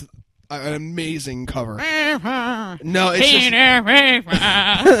that is an amazing cover. No, it's just That's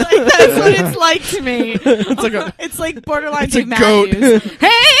what it's like to me. It's like borderline It's a Dave goat. Matthews.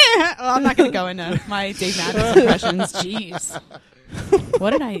 Hey, well, I'm not going to go into my Dave Matthews impressions. Jeez.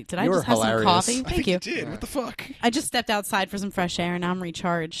 What did I You were just have hilarious. some coffee? I Thank think you. you did. What the fuck? I just stepped outside for some fresh air and now I'm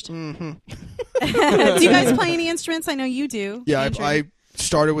recharged. Mm-hmm. Do you guys play any instruments? I know you do. Yeah, Andrew. I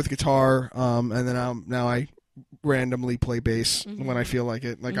started with guitar, and then now I randomly play bass Mm-hmm. when I feel like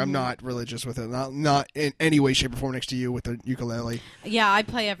it. Like I'm not religious with it. Not in any way, shape, or form next to you with the ukulele. Yeah, I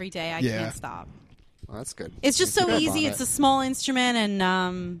play every day. I Yeah. can't stop. Well, that's good. It's just Keep so up on easy. it. It's a small instrument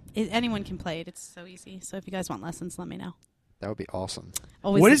and anyone can play it. It's so easy. So if you guys want lessons, let me know. That would be awesome.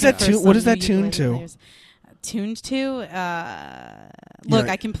 Always What is looking that for tune- what is some that tuned ukulele to? players. Tuned to? Look,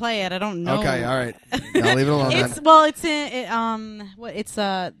 Yeah. I can play it. I don't know. Okay, all right. I'll leave it alone It's then. well, it's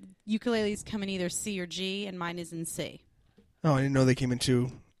in ukulele's come in either C or G, and mine is in C. Oh, I didn't know they came in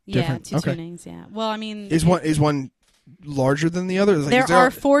two Yeah, different. 2 Okay. tunings. Yeah. Well, I mean, Is one larger than the other? Like, there is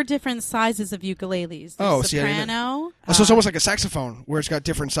are 4 different sizes of ukuleles. Oh, There's see, I didn't soprano. So it's almost like a saxophone, where it's got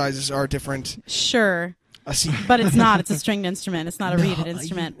different sizes, are different. Sure. See, But it's not. It's a stringed instrument. It's not a reeded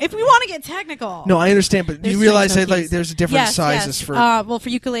instrument. If we want to get technical. no, I understand, but There's you realize strings that and like there's different yes, sizes yes. for. Well, for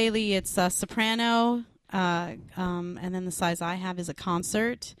ukulele, it's soprano, and then the size I have is a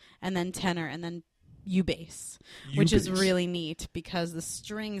concert, and then tenor, and then U-bass, which is U-bass. really neat because the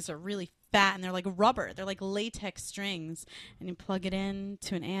strings are really fat and they're like rubber. They're like latex strings, and you plug it in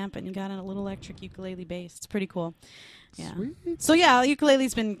to an amp, and you got a little electric ukulele bass. It's pretty cool. Yeah. Sweet. So yeah,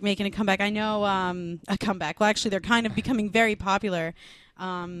 ukulele's been making a comeback. I know a comeback. Well, actually, they're kind of becoming very popular.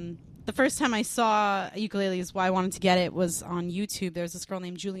 The first time I saw a ukulele is why I wanted to get it was on YouTube. There's this girl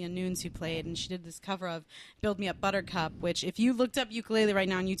named Julia Nunes who played, and she did this cover of "Build Me Up Buttercup," which if you looked up ukulele right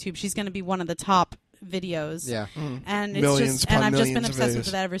now on YouTube, she's going to be one of the top videos. Yeah. And it's Millions just, upon and I've just been millions of obsessed with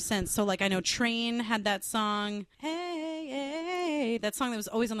videos. that ever since. So like I know Train had that song, Hey, hey, that song that was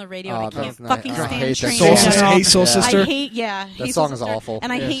always on the radio. And I can't that's not- fucking I stand hate that Train. Soul in Sister. general. Hey, Soul Sister. I hate, Hey, song Soul is Sister. awful.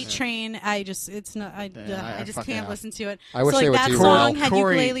 And I Yes. hate Train. I just fucking can't hell. listen to it. I wish so, like, they would that do song well. had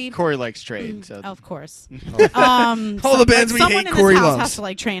ukulele. Corey likes Train. So. Of course. All the bands we someone hate, in Corey this house loves. has to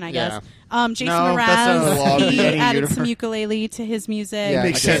like Train, I guess. Yeah. Jason No, that's not a law Mraz, of he the added universe. some ukulele to his music. Yeah, Makes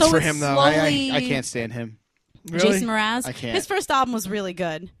I guess. sense So for it's him, though. slowly- I can't stand him. Really? Jason Mraz. I can't. His first album was really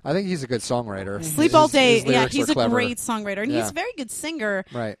good. I think he's a good songwriter. Sleep All Day. His lyrics He's are a clever. great songwriter, and Yeah. he's a very good singer.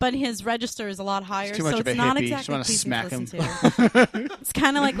 Right. But his register is a lot higher, too much so of it's a not hippie. You just exactly wanna pleasing smack to him. listen to. It's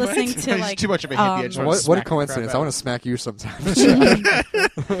kind of like listening to He's like too much of a hippie. I just wanna What smack a the crap coincidence! out I of want to him. smack you sometime.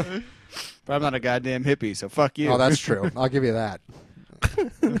 But I'm not a goddamn hippie, so fuck you. Oh, that's true. I'll give you that.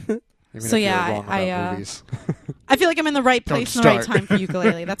 Even So, if yeah, you're wrong I, about movies. I feel like I'm in the right Don't place in the right start. time for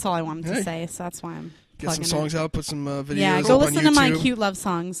ukulele. That's all I wanted to Hey. say. So that's why I'm Get some plugging songs it. out, put some videos Yeah, go up listen on to my YouTube. cute love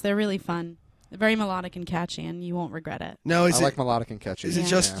songs. They're really fun. They're very melodic and catchy, and you won't regret it. Now, I is like it melodic and catchy. is it Yeah.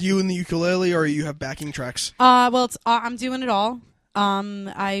 just you and the ukulele, or you have backing tracks? Well, it's I'm doing it all.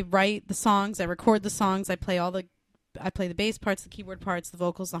 I write the songs, I record the songs, I play the bass parts, the keyboard parts, the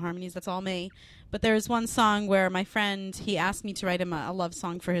vocals, the harmonies. That's all me. But there's one song where my friend, he asked me to write him a love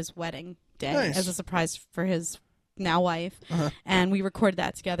song for his wedding day Nice. as a surprise for his now wife, and we recorded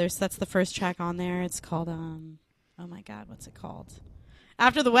that together. So that's the first track on there. It's called oh my god, what's it called?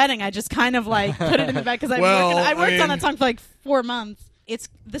 After the wedding, I just kind of like put it in the back because I worked on that song for like 4 months.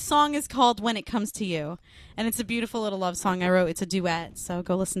 The song is called When It Comes to You, and it's a beautiful little love song I wrote. It's a duet, so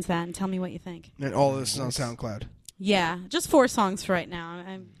go listen to that and tell me what you think. And all this is on SoundCloud. Yeah, just 4 songs for right now.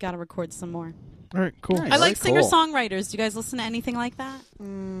 I've got to record some more. All right, cool. Nice. I like Very cool. singer-songwriters. Do you guys listen to anything like that?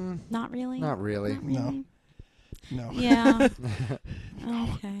 Not really? Not really. No. No. Yeah.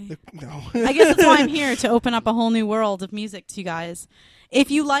 Okay. No. I guess that's why I'm here, to open up a whole new world of music to you guys. If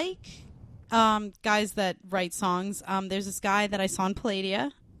you like guys that write songs, there's this guy that I saw in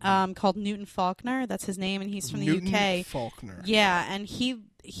Palladia called Newton Faulkner. That's his name, and he's from the Newton UK. Faulkner. Yeah, and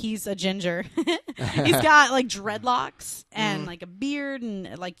he's a ginger. He's got like dreadlocks and like a beard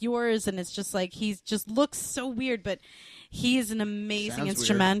and like yours, and it's just like he just looks so weird, but he is an amazing Sounds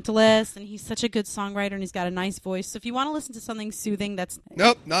instrumentalist, and he's such a good songwriter, and he's got a nice voice. So if you want to listen to something soothing, that's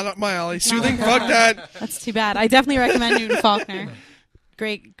Nope, not up my alley. Soothing, fuck that. that's too bad. I definitely recommend Newton Faulkner.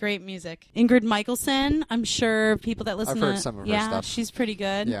 Great music. Ingrid Michaelson. I'm sure people that listen I've heard to some of her yeah, stuff. she's pretty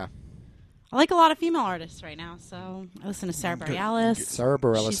good. Yeah. I like a lot of female artists right now, so I listen to Sarah Bareilles. Sarah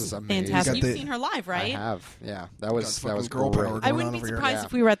Bareilles She's is amazing. fantastic. You got You've the- seen her live, right? I have. Yeah. That Got was fucking girl great. power. I going wouldn't on be over here. surprised Yeah.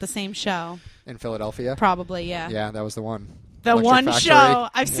 if we were at the same show. In Philadelphia? Probably, yeah. Yeah, that was the one. The Electric one Factory. show.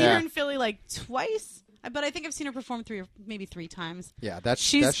 I've seen Yeah. her in Philly like twice, but I think I've seen her perform 3 or maybe 3 times. Yeah, that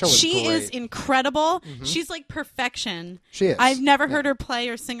show She was is great. incredible. She's like perfection. She is. I've never Yeah. heard her play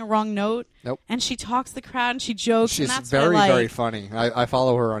or sing a wrong note. Nope. And she talks to the crowd and she jokes. She's and that's very, what I like. very funny. I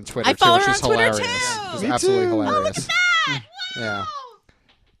follow her on Twitter, I follow too. her She's on Twitter, hilarious. too. She's Me absolutely too. hilarious. Oh, look at that! Yeah.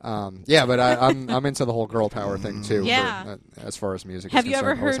 Wow! Yeah, but I'm into the whole girl power thing too. Yeah. As far as music. Have is you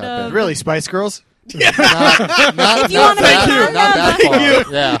ever concerned, always heard have of- been. Really, Spice Girls? Not If you wanna make that, her not that love-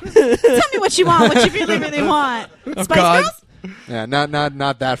 far. Yeah, Tell me what you want, what you really, really want. Spice God. Girls? yeah,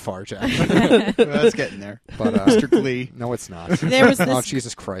 not that far, Jack. Well, that's getting there. But Mr. Glee. no, it's not. There was Oh this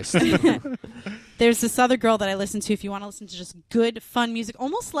Jesus Christ! There's this other girl that I listen to if you want to listen to just good, fun music,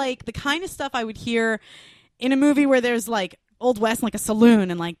 almost like the kind of stuff I would hear in a movie where there's like Old West, like a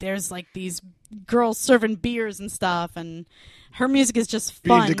saloon, and like there's like these girls serving beers and stuff, and her music is just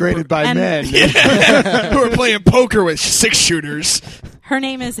Being fun. degraded by And men. Who are playing poker with 6-shooters. Her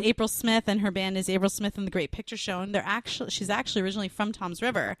name is April Smith, and her band is April Smith and the Great Picture Show, and she's actually originally from Toms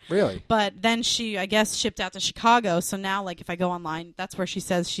River. Really? But then she, I guess, shipped out to Chicago. So now, like, if I go online, that's where she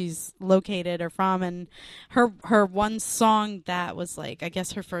says she's located or from. And her one song that was, like, I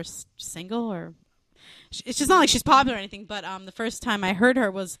guess her first single, or it's just not like she's popular or anything. But the first time I heard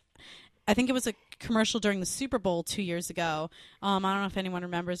her was, I think it was a commercial during the Super Bowl 2 years ago. I don't know if anyone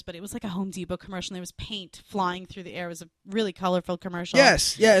remembers, but it was like a Home Depot commercial. And there was paint flying through the air. It was a really colorful commercial.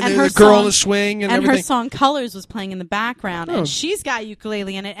 Yes, yeah, and, And the her girl on song- the swing and And everything. her song Colors was playing in the background, Oh. and she's got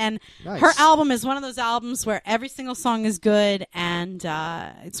ukulele in it. And Nice. her album is one of those albums where every single song is good, and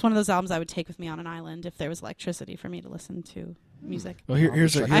it's one of those albums I would take with me on an island if there was electricity for me to listen to music. Well,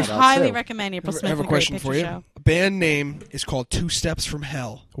 here's a, Check I it here's, out, highly too. recommend April I Smith have a and the Great question for Picture you. Show. A band name is called 2 Steps from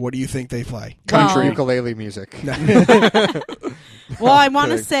Hell. What do you think they play? Country Well- ukulele music. Well, I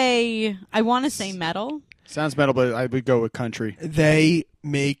want to Kidding. say metal. Sounds metal, but I would go with country. They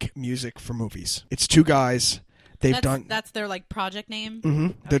make music for movies. It's 2 guys. That's their like project name.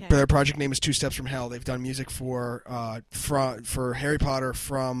 Mm-hmm. Okay. Their project name is Two Steps from Hell. They've done music for Harry Potter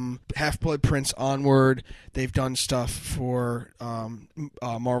from Half-Blood Prince onward. They've done stuff for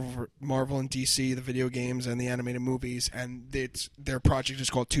Marvel and DC, the video games and the animated movies. And their project is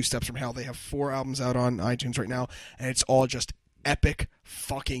called Two Steps from Hell. They have 4 albums out on iTunes right now, and it's all just epic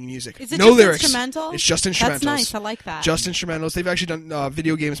fucking music. Is it no just lyrics. instrumental? It's just instrumentals. That's nice. I like that. Just instrumentals. They've actually done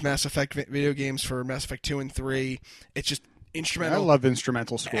video games, Mass Effect video games for Mass Effect 2 and 3. It's just instrumental. I love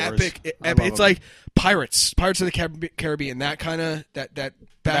instrumental scores. Epic. It's like Pirates of the Caribbean. That kind of that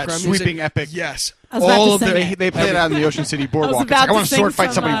background sweeping music. epic. Yes. I was about All to of sing the it. They play it out in the Ocean City Boardwalk. about I want to to sword sing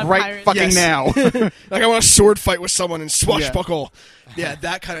fight some, somebody right Pirates. fucking now. like I want to sword fight with someone and swashbuckle. Yeah,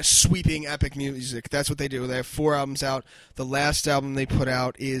 that kind of sweeping epic music. That's what they do. They have 4 albums out. The last album they put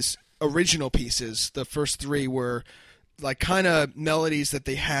out is original pieces. The first 3 were like kind of melodies that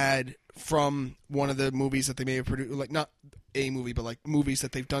they had from one of the movies that they may have produced. Like not a movie, but like movies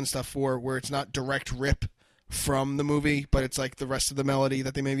that they've done stuff for where it's not direct rip from the movie, but it's like the rest of the melody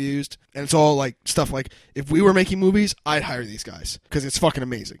that they may have used. And it's all like stuff like, if we were making movies, I'd hire these guys because it's fucking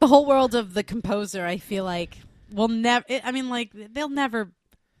amazing. The whole world of the composer, I feel like, will never. I mean, like they'll never.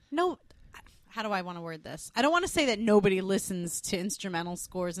 No. How do I want to word this? I don't want to say that nobody listens to instrumental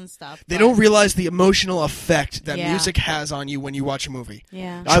scores and stuff. They don't realize the emotional effect that Yeah. music has on you when you watch a movie.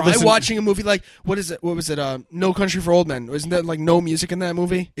 Yeah. Try watching a movie like what was it? No Country for Old Men. Isn't that like no music in that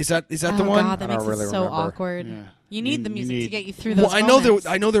movie? Is that the one? God, that I makes don't really it so remember. awkward. Yeah. You need the You music need- to get you through those. Well, moments.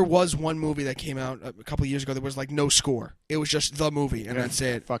 I know there was one movie that came out a couple of years ago. There was like no score. It was just the movie, and that's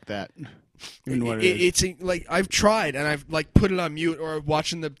it. Fuck that. Even what it is. It's like I've tried and I've like put it on mute or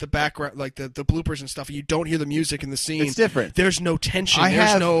watching the background, like the bloopers and stuff. You don't hear the music in the scene. It's different. There's no tension. I There's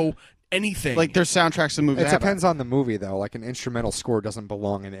have- no anything. Like there's soundtracks to movies. It that have depends on the movie, though. Like an instrumental score doesn't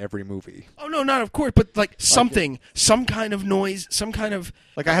belong in every movie. oh no, not of course, but like something, some kind of noise, some kind of.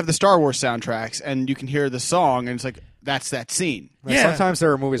 Like I have the Star Wars soundtracks, and you can hear the song, and it's like that's that scene. Like, Yeah. Sometimes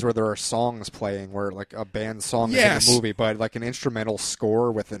there are movies where there are songs playing, where like a band song Yes. is in the movie, but like an instrumental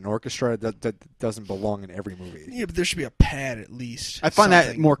score with an orchestra that doesn't belong in every movie. Yeah, but there should be a pad at least. I find that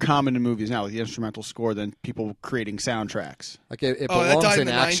Something. more common in movies now with the instrumental score than people creating soundtracks. Like it Oh, that belongs died in in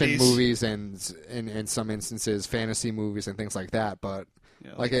the action 90s. movies and in some instances fantasy movies and things like that. But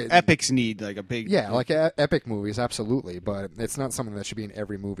like epics need like a big epic movies, absolutely. But it's not something that should be in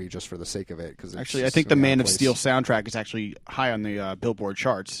every movie just for the sake of it. Because Actually, I think the Man of Steel soundtrack is actually high on the Billboard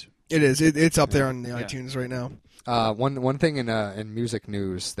charts. It is. It's up there on the iTunes right now. One thing in music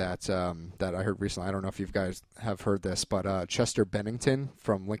news that I heard recently, I don't know if you guys have heard this, but Chester Bennington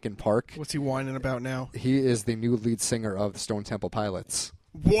from Linkin Park, What's he whining about now? he is the new lead singer of the Stone Temple Pilots.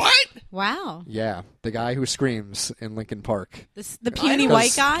 What? Wow. Yeah, the guy who screams in Linkin Park. The puny Because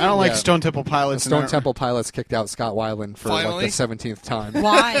white guy. I don't like Yeah. Stone Temple The Pilots. Stone Temple Pilots kicked out Scott Weiland for like Finally? the 17th time.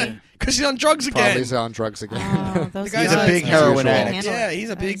 Why? Because he's on drugs Probably again. he's on drugs again. Oh, those The guy's drugs a big are heroin can't addict. handle Yeah, it. he's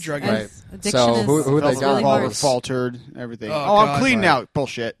a big drug That's- addict. Addiction So is who they really got Revolver hard. was- faltered, everything. Oh, I'm God. clean Right. now.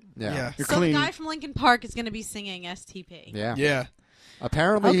 Bullshit. Yeah, You're So clean. the guy from Linkin Park is going to be singing STP. yeah. Yeah.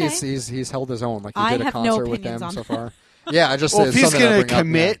 Apparently, Okay. he's held his own. Like he I did a have no concert with opinions them on so that. far. Yeah, I just Well, if it's he's something to gonna bring up,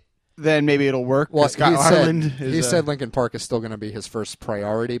 commit, yeah. then maybe it'll work. Well, Scott Weiland is he said Linkin Park is still going to be his first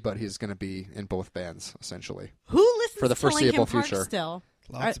priority, but he's going to be in both bands essentially. Who listens For the to Linkin foreseeable Park future. still?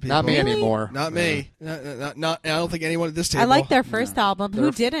 Lots of people. Not me Really? anymore. Not me. Not. I don't think anyone at this table. I like their first album.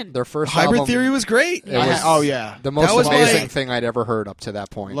 Who didn't? Their first Hybrid album, Theory was great. It was oh yeah. the most That was amazing my- thing I'd ever heard up to that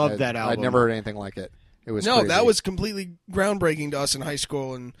point. Loved that I'd album. never heard anything like it. It was No, crazy. that was completely groundbreaking to us in high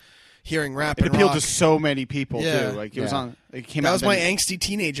school and hearing rap It and appealed rock. to so many people Yeah. too. Like it was Yeah. on. It came That out. was my then- angsty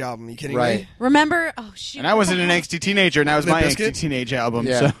teenage album. You kidding Right. me? Remember? Oh shoot! And I wasn't an angsty teenager, and that was Limp my Bizkit? angsty teenage album.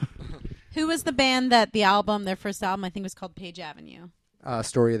 Yeah. So. Who was the band that their first album, I think, was called Page Avenue?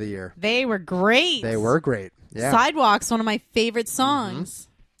 Story of the year. They were great. They were great. Yeah, Sidewalks, one of my favorite songs.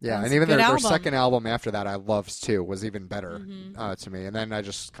 yeah, That's and a even good their album. second album after that, I loved too. Was even better to me. And then I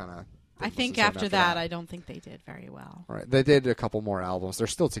just kind of. I think after that, I don't think they did very well. Right. They did a couple more albums. They're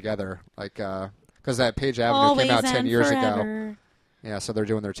still together. Like, because that Page Avenue Always came out 10 and years ago. forever. Yeah, so they're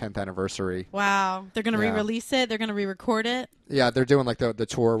doing their 10th anniversary. Wow, they're gonna Yeah. re-release it. They're gonna re-record it. Yeah, they're doing like the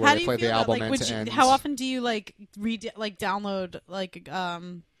tour where How they do you play feel the about, album like, end would to you- end. How often do you download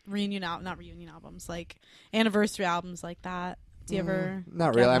not reunion albums, like anniversary albums like that? Do you ever?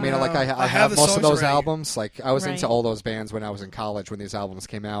 Not really. I mean, like I I have have the most of songs those already. albums. Like I was into Right. all those bands when I was in college when these albums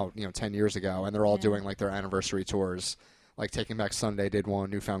came out, 10 years ago, and they're all Yeah. doing like their anniversary tours. Like Taking Back Sunday did one,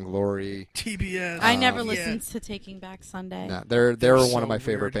 Newfound Glory. TBS. I never Yeah. listened to Taking Back Sunday. Nah, they're were one so of my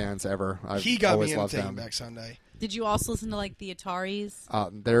favorite weird. bands ever. I've He got always me into loved Taking them. Back Sunday. Did you also listen to like the Ataris?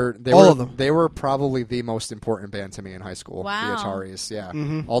 They were probably the most important band to me in high school. Wow. The Ataris, yeah.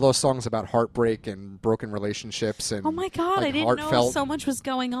 Mm-hmm. All those songs about heartbreak and broken relationships and Oh my God, like, I didn't know heartfelt. so much was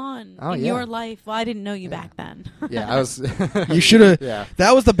going on in yeah. your life. Well, I didn't know you back then. Yeah, I was. You should have. Yeah.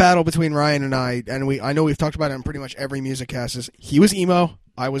 That was the battle between Ryan and I, and I know we've talked about it on pretty much every MusiCast. Is he was emo,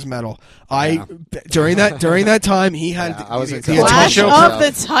 I was metal. During that time he had I was into the Flash attention. of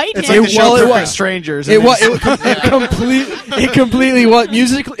the Titan. It's like the show it for was. strangers. It completely was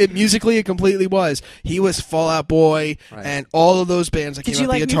musically. It completely was. He was Fall Out Boy and all of those bands that Did came you out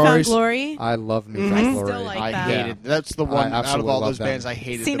like the Newfound Ataris. Glory? I love New Mm-hmm. Found I Glory. still like I that. hated. That's the one out of absolutely all love those them. bands I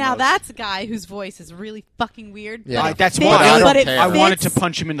hated. See, the now most. that's a guy whose voice is really fucking weird. Yeah. But it That's fits, why I but don't it care. I fits- wanted to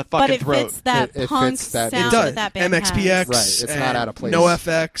punch him in the But fucking it throat. fits that It punk fits that- sound It does. that that band MXPX, has. Right, it's and not out of place. No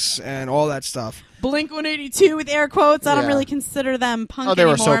FX and all that stuff. Blink-182 with air quotes. I don't Yeah. really consider them punk Oh, they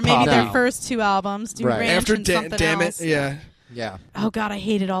were anymore. so Maybe pop their now. first two albums, Do Right. Ranch After and something Damn else. It, yeah. Yeah. Oh God, I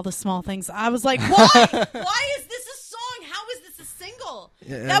hated all the small things. I was like, why? Why is this a song? How is this a single?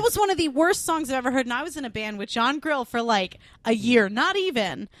 Yeah. That was one of the worst songs I've ever heard. And I was in a band with John Grill for like a year, not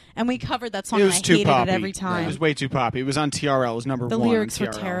even, and we covered that song. It And was I too hated poppy. it every time. It was way too poppy. It was on TRL. It was number The one. lyrics on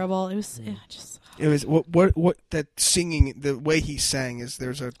were TRL. terrible. It was just It was what that singing, the way he sang is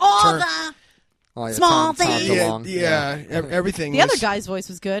there's a all term. the. Oh, yeah, Small Tom things. DeLonge. Everything. The was, other guy's voice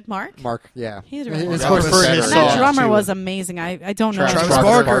was good. Mark. Mark, yeah. He did a really His good voice job. was Preferred his And better. that songs, drummer too. was amazing. I don't know. Travis his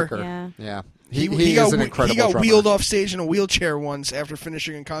Barker. Yeah. Yeah. He is got an incredible he got drummer. wheeled off stage in a wheelchair once after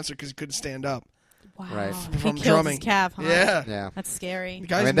finishing a concert because he couldn't stand up. Wow. Right. He From killed drumming. his calf. Huh? Yeah. Yeah. That's scary. The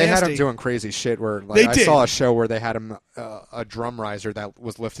guy's I mean, they had him nasty. doing crazy shit where like, They I did. saw a show where they had him a drum riser that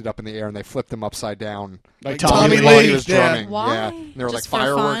was lifted up in the air and they flipped him upside down Like Tommy Tommy Lee. while he was Yeah. drumming. Why? Yeah. And there were Just like for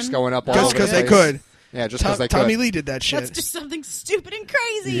fireworks fun? going up all Just over the because they place. could. Yeah, just because they could. Tommy Lee did that shit. Let's do something stupid and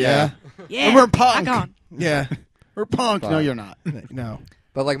crazy. Yeah. Yeah. And we're punk. Rock on. Yeah. We're punk. No, you're not. No.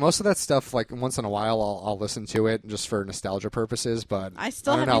 But like most of that stuff, like once in a while, I'll listen to it just for nostalgia purposes. But I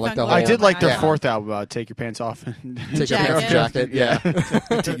still don't have know, Newfound like the Glory whole, I did like their Yeah. fourth album, Take Your Pants Off. Take your pants off jacket. Yeah,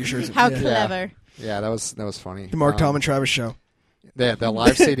 Take your shirts. How yeah. clever. yeah, that was funny. The Mark Tom and Travis show. The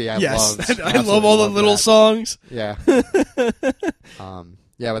live CD I yes, loved. I love all the Absolutely little loved songs. that. Yeah,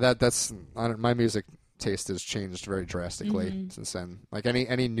 yeah, but that's my music taste has changed very drastically since then. Like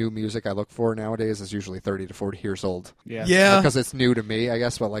any new music I look for nowadays is usually 30 to 40 years old. Yeah. Because it's new to me, I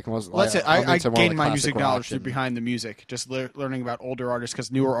guess. But like most, Well, that's it. I'm I into more gained like my classic music knowledge rock through and- behind the music, just learning about older artists,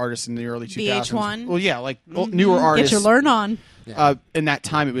 because newer artists in the early 2000s. VH1. Well, yeah, like newer Get artists. your learn on. Yeah. In that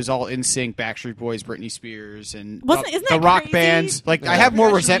time, it was all NSYNC, Backstreet Boys, Britney Spears, and Isn't the that rock crazy? bands. Like I Yeah. have more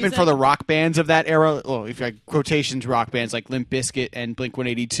Commercial resentment for music. the rock bands of that era. Well, if I quotations rock bands like Limp Bizkit and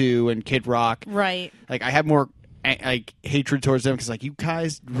Blink-182 and Kid Rock. Right. Like I have more like hatred towards them because like you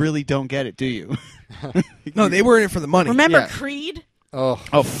guys really don't get it, do you? No, they were in it for the money. Remember Yeah. Creed? Oh,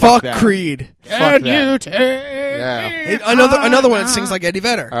 Oh Fuck that. Creed. Fuck that. yeah. Another one that sings like Eddie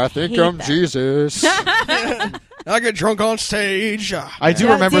Vedder. I think hate I'm that. Jesus. I get drunk on stage. I do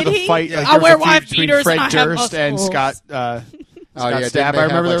Yeah, remember did the he? fight. Yeah. Like, I there was wear a feud wife between beaters Fred and I have Durst and muscles. Scott. Oh Scott yeah, didn't Stapp. they I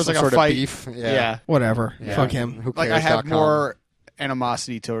remember have, there was like some a sort of fight. beef. Yeah. Whatever. Yeah. Fuck him. Who Like I have cares.com. more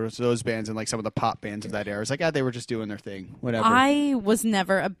animosity towards those bands and like some of the pop bands of that era. It's like, they were just doing their thing. Whatever. I was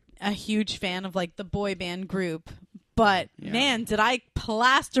never a huge fan of like the boy band group. But man, did I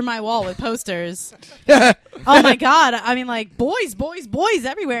plaster my wall with posters. Oh my God. I mean, like boys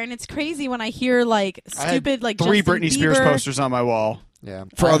everywhere. And it's crazy when I hear like I had stupid like 3 Justin Britney Spears Bieber. posters on my wall. Yeah,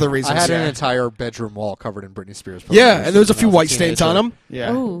 For other reasons, I had an yeah. entire bedroom wall covered in Britney Spears posters. Yeah, and there was a few when I white a stains teenager. on them.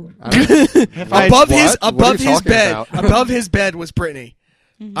 Yeah. Ooh. Above his What are you talking bed. about? Above his bed was Britney.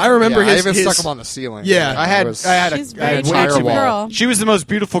 I remember Yeah, I his. even his stuck them on the ceiling. Yeah. I had She's I had very a attractive entire wall. girl. She was the most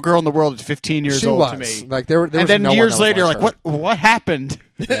beautiful girl in the world at 15 years She old was to me. like there And was then no one years that was later, like like her. what happened?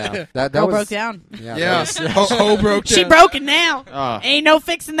 Yeah, that Girl was broke down. Yeah, Yeah. that was- Ho broke She down. broken now. Oh. Ain't no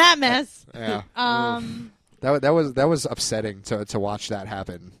fixing that mess. yeah. Um, That was upsetting to watch that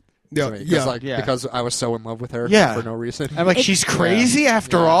happen. Yeah, to me, 'cause, yeah. like, Yeah. because I was so in love with her Yeah. for no reason. I'm like, It's- she's crazy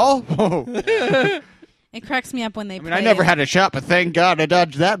after all? Whoa. it cracks me up when they I mean, play. I never had a shot, but thank God I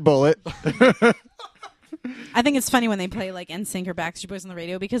dodged that bullet. I think it's funny when they play like NSYNC or Backstreet Boys on the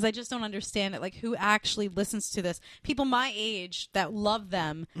radio because I just don't understand it. Like, who actually listens to this? People my age that love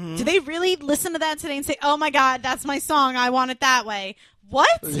them, do they really listen to that today and say, "Oh my God, that's my song. I want it that way"?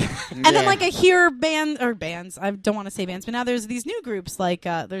 What? And then like I hear bands. I don't want to say bands, but now there's these new groups like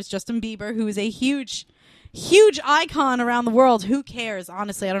there's Justin Bieber, who is a huge huge icon around the world. Who cares?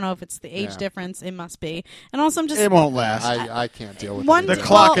 Honestly, I don't know if it's the age Yeah. difference. It must be. And also, I'm just. It won't last. I can't deal with One it. The day-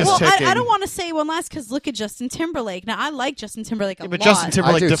 clock is well, ticking. I don't want to say it won't last because look at Justin Timberlake. Now, I like Justin Timberlake a but lot. Justin I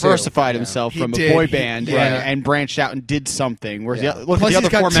Timberlake do too. diversified Yeah. himself He from a did. boy He- band yeah. and branched out and did something. Whereas Yeah. look Plus at the he's other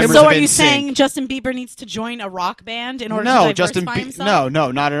got four Tim- members So of are you NSYNC. saying Justin Bieber needs to join a rock band in order No, to Justin. diversify himself?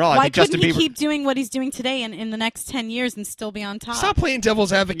 No, not at all. I Why think couldn't Justin he Bieber. keep doing what he's doing today and in the next 10 years and still be on top? Stop playing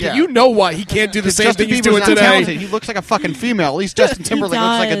devil's advocate. Yeah. You know why he can't do the same Justin thing he's Bieber's doing not today. talented. He looks like a fucking female. At least Justin Timberlake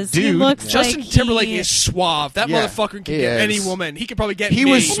looks like a does. He dude. looks Justin like Timberlake he- is suave. That Yeah. motherfucker can He get is. any woman. He could probably get He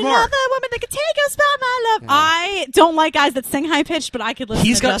me. was And smart. another woman that could take us by my love. I don't like guys that sing high pitched, but I could listen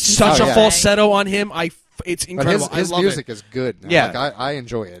He's to got Justin such Oh, a yeah. Timberlake. falsetto on him. It's But incredible. his I love music it. is good. Yeah. Like, I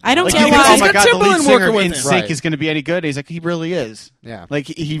enjoy it. I don't Like, get he why. goes, oh he's my got god, the Timberland lead singer working of with him. NSYNC Right. is going to be any good. He's like, he really is. Yeah. Like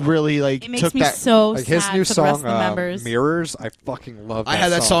he really like It makes took me that. so Like sad his new for the rest song, of the members. Mirrors. I fucking love that I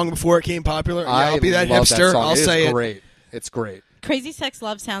had that song before it became popular. Yeah, I'll be that love hipster. That song. I'll It is say it. great. It's great. Crazy Sex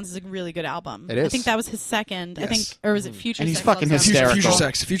Love Sounds is a really good album. It I is. think that was his second. I Yes. think, or was it Future And he's Sex fucking Love Sounds? hysterical. Future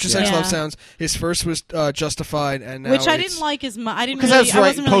Sex. Future Sex Yeah. Love Sounds. His first was Justified, and now Which I it's- didn't like as much. I didn't Because really. that's I right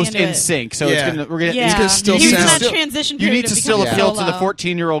wasn't really post into in it. sync, so Yeah. it's gonna we're gonna Yeah, He's gonna still he was in sound- that still- transition you period need to of still becoming appeal to the solo.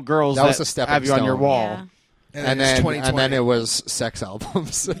 14-year-old girls That was a stepping have you on your stone. wall. Yeah. and And it's then 2020. it was sex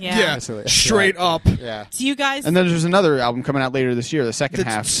albums. Yeah. yeah, Basically. straight up. Yeah. Do you guys? And then there's another album coming out later this year, the second The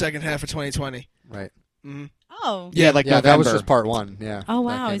half. second half of 2020. Right. oh. Yeah, like Yeah, November. that was just part one. Yeah. Oh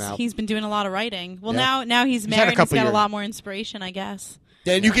that wow, came out. he's been doing a lot of writing. Well, Yeah. now he's had a married. He's couple got a years. lot more inspiration, I guess.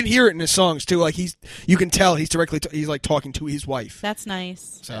 Yeah, and you can hear it in his songs too. Like you can tell he's directly he's like talking to his wife. That's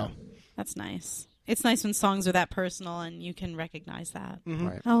nice. So That's nice. It's nice when songs are that personal and you can recognize that.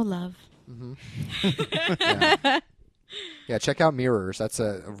 Right. Oh, love. Yeah. Yeah, check out Mirrors. That's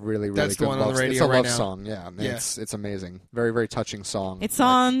a really, really That's the good one on love the radio It's a right love now. song. Yeah, Yeah. it's amazing. Very, very touching song. It's Like-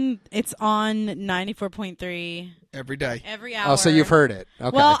 on 94.3 every day. every hour. Oh, so you've heard it?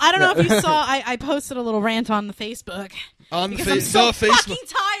 Okay. Well, I don't know if you saw. I posted a little rant on the Facebook On the because I'm so Facebook. fucking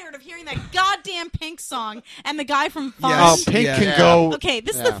tired of hearing that goddamn Pink song and the guy from Fun. Oh, Yes. Pink Yeah. can Yeah. go. Okay,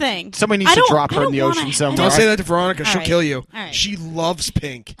 this is Yeah. the thing. Somebody needs I to don't- drop I her in don't the wanna- ocean I somewhere. Don't say that to Veronica. All She'll right. kill you. All right. She loves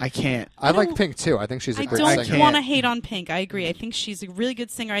Pink. I can't. I like don't- Pink too. I think she's a I great don't singer. want to hate on Pink. I agree. I think she's a really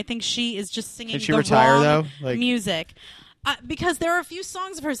good singer. I think she is just singing Did she the retire, wrong though? Like- music. Because there are a few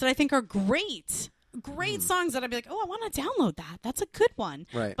songs of hers that I think are great. Great songs that I'd be like, oh, I want to download that. That's a good one.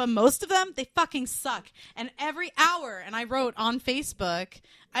 Right. But most of them, they fucking suck. And every hour, and I wrote on Facebook,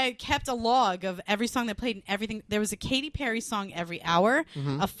 I kept a log of every song that played and everything. There was a Katy Perry song every hour,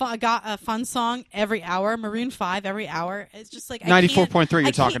 Mm-hmm. a fun song every hour, Maroon 5 every hour. It's just like 94.3 I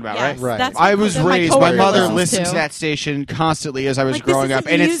you're talking can't- about, yes, right? Right. that's I what was my raised. My coworker mother listens listened to to. that station constantly as I was Like, this growing up,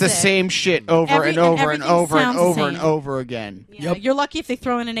 isn't and it's the music. same shit over and over and everything over and sounds the over and same. over again. Yeah, you're lucky if they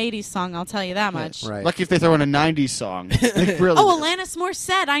throw in an 80s song, I'll tell you that much. Right. Lucky if they throw in a 90s song. Like, really. Oh, Alanis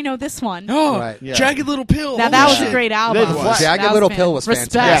Morissette, I know this one. Oh, Right. Yeah. Jagged Little Pill. Now Holy that was shit. a great album. It was. Jagged That was Little fan- Pill was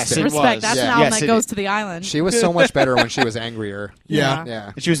respect, fantastic. Yes, it respect. was. That's Yeah. an album Yes, that it goes is. to the island. She was so much better when she was angrier. Yeah.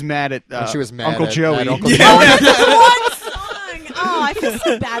 Yeah. And she was mad at When she was mad Uncle at- Joey. at Uncle Yeah. Joey. Oh, that's the one song. Oh, I feel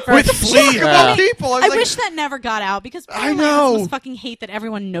so bad for With her. Flea. Yeah. people. I wish that never got out because I Alanis know. must fucking hate that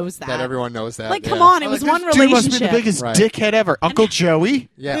everyone knows that. That everyone knows that. Like, yeah. come on, it was one Dude must be relationship. the biggest Right. dickhead ever. Uncle Joey.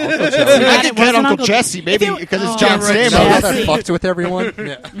 Yeah, Uncle I Joey. Yeah, could it get wasn't Uncle Uncle- Jesse, maybe If it- because it's oh, John yeah, right. You Stamos. know how Jesse. that fucked with everyone?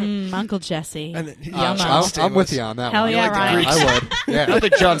 Yeah. Uncle Jesse. And then, Yeah, I'm with you on that Hell one. yeah, like the Ryan. Greeks. I would. I Yeah. don't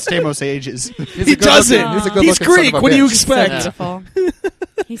think John Stamos ages. He's He a good doesn't. looking- He's a good He's looking son Greek. of a What do you bitch. So expect? beautiful.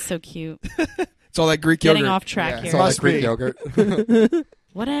 He's so cute. It's all that Greek Getting yogurt. off track Yeah, here. it's all that Must Greek be. yogurt.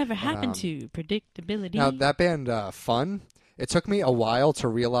 Whatever happened to predictability? Now that band, Fun. It took me a while to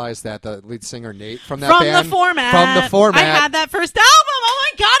realize that the lead singer Nate from that from band, the format. from the format, I had that first album. Oh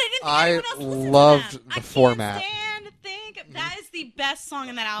my god! I didn't think I anyone else listened to loved that. the I can't format. stand to think that is the best song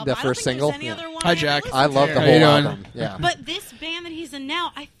in that album. The I don't first think single? There's any Yeah. other one Hi, I ever Jack. listened I to. love the How whole you doing? album. Yeah, But this band that he's in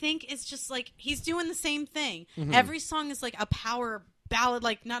now, I think is just like he's doing the same thing. Mm-hmm. Every song is like a power ballad,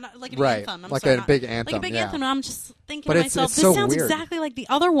 like not like an Right. anthem. I'm Like sorry, a not- big like a anthem, big yeah. anthem. And I'm just thinking But to it's- myself, it's this so sounds weird. exactly like the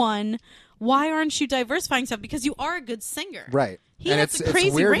other one. Why aren't you diversifying stuff? Because you are a good singer, right. He and has it's a crazy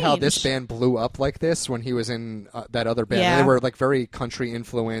it's weird range. how this band blew up like this when he was in that other band. Yeah. They were like very country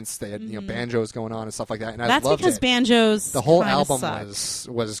influenced. They had banjos going on and stuff like that. And That's I loved because it. banjos. The whole kinda album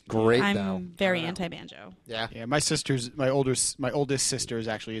suck. was great I'm though. very anti-banjo. Yeah. Yeah, my oldest sister is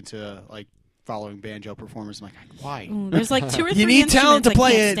actually into like following banjo performers. I'm like, why? Ooh, there's like 2 or 3 You need talent to instruments I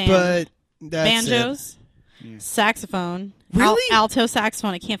play can't it, stand. but that's Banjos, saxophone, Really? alto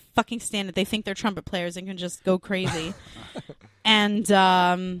saxophone. I can't fucking stand it. They think they're trumpet players and can just go crazy. And you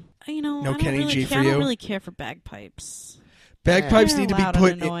know, No I don't Kenny really G care. for I don't you? really care for bagpipes. Bagpipes They're need to be loud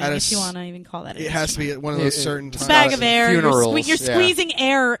put and annoying, at a. if you want to even call that. An It has to be at one of those certain It's times. a bag of air. Funerals, You're yeah. squeezing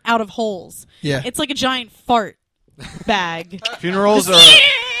air out of holes. Yeah. It's like a giant fart bag. Funerals are.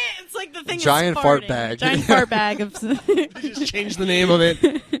 It's like the thing. Giant that's fart farting. bag. Giant fart bag of. Just change the name of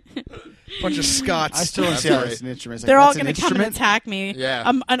it. Bunch of Scots. I still don't see how it's an instrument. It's like, They're all that's an going to come and instrument? attack me.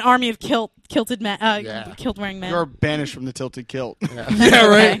 Yeah. An army of kilted men, Yeah. kilt-wearing men. You're banished from the tilted kilt. Yeah,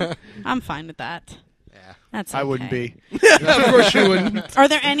 right. Okay. I'm fine with that. Yeah. That's. I okay. wouldn't be. Of course you wouldn't. Are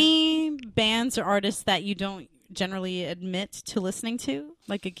there any bands or artists that you don't generally admit to listening to,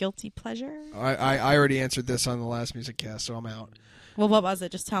 like a guilty pleasure? I already answered this on the last MusiCast, so I'm out. Well, what was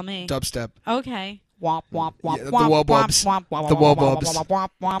it? Just tell me. Dubstep. Okay. Womp womp womp Yeah, the womp wobubs. womp womp The womp wobubs. womp womp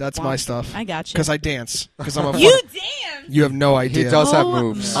womp That's womp. my stuff. I got you. Because I dance. Because I'm a. You fuck- dance. You have no idea. He does have Oh,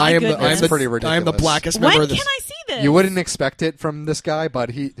 moves. my I am the. I goodness. am the. Pretty I am the ridiculous. blackest When member can of this. I see this? You wouldn't expect it from this guy,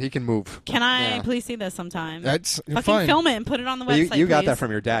 but he can move. Can I Yeah. please see this sometime? That's Fucking fine. film it and put it on the But website. you got please. that from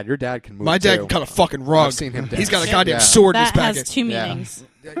your dad. Your dad can move. My dad too. can cut a fucking rug. I've seen him He's got a dance. goddamn Yeah. sword in his That has packet. two Yeah. meanings.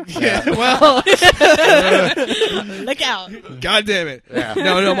 Yeah. Well. Look out. God damn it. Yeah.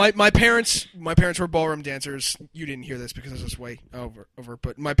 No. My parents were ballroom dancers. You didn't hear this because this is way over.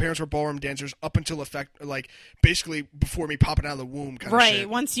 But my parents were ballroom dancers up until basically before me popping out of the womb kind of Right. shit.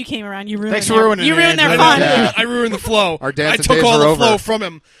 Once you came around, you ruined Thanks for ruining you it, ruined their Andrew. fun. Yeah. I ruined the flow. Our dancing I took days all are the flow over. from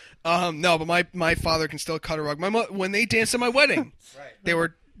him. No, but my father can still cut a rug. When they danced at my wedding, they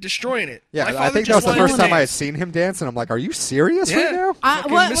were destroying it. Yeah, My I father think that just was the wanted first to time I had dance. seen him dance, and I'm like, "Are you serious right now?"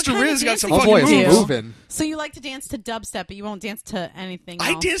 Fucking What Mr. kind of Riz got dancing some Oh do you boy, fucking he's do? moves. moving. So you like to dance to dubstep, but you won't dance to anything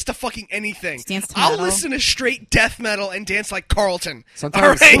I else. dance to fucking anything. Just dance to I'll metal. listen to straight death metal and dance like Carlton.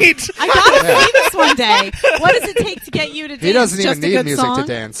 Sometimes- All right? I gotta see this one day. What does it take to get you to dance? He doesn't even Just a need good music song? to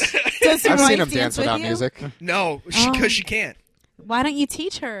dance. Does your I've seen wife him dance with without you? music. No, Oh. because she can't. Why don't you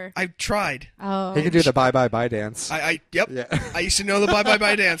teach her? I've tried. Oh, He can do the bye bye bye dance. Yep. Yeah. I used to know the bye bye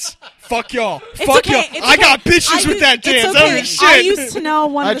bye dance. Fuck y'all. It's Fuck okay, y'all. it's I okay. got bitches I with that it's dance. okay. Oh shit. I used to know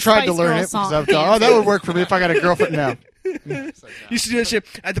one I of the tried Spice to learn Girls it because songs. I thought, that would work for me if I got a girlfriend now. Used to do that shit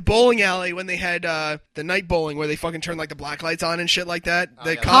at the bowling alley when they had the night bowling where they fucking turned like the black lights on and shit like that.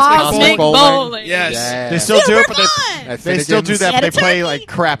 The yeah. cosmic Cosmic bowling. bowling. Yes. Yeah. They still do it, but Super they, fun! At they still do Finnegan's. that, but they At a play turkey. like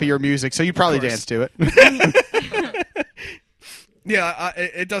crappier music, so you probably course. dance to it. Yeah,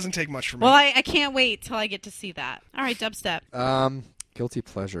 it doesn't take much for me. Well, I can't wait till I get to see that. All right, dubstep. Guilty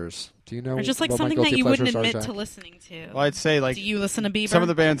pleasures. Do you know? Or just like what my something that guilty you wouldn't pleasures are, admit Jack? to listening to. Well, I'd say like Do you listen to Bieber? some of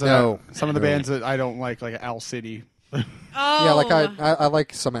the bands. No. Some of the No. bands that I don't like Owl City. Oh. Yeah, like I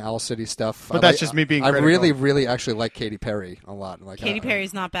like some Owl City stuff. But I that's like- just me being I critical. really actually like Katy Perry a lot. Like Katy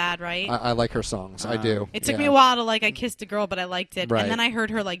Perry's not bad, right? I like her songs. I do. It took Yeah. me a while to like I Kissed a Girl, but I liked it. Right. And then I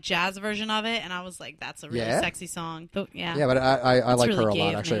heard her like jazz version of it, and I was like, that's a really Yeah? sexy song. But, yeah. Yeah, but I It's like really her a gay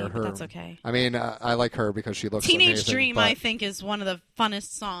lot. of Actually, me, or but her. that's okay. I mean, I like her because she looks Teenage amazing, Dream, but- I think, is one of the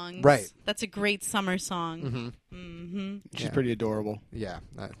funnest songs. Right. That's a great summer song. She's Yeah. pretty adorable. Yeah,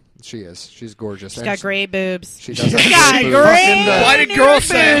 she is. She's gorgeous. She's And got great boobs. She does have She's got great boobs. great Why did girls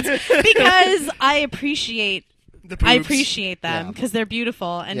say boobs because I appreciate the I boobs. appreciate them Yeah. because they're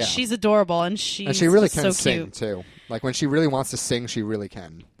beautiful and Yeah. she's adorable and she's And she really just can so sing cute. too. Like when she really wants to sing, she really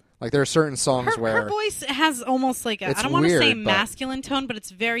can. Like there are certain songs Her, where her voice has almost like a, It's I don't want to say weird, but- masculine tone, but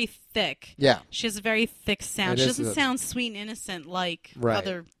it's very thick. yeah, She has a very thick sound. It She is doesn't a- sound sweet and innocent like Right.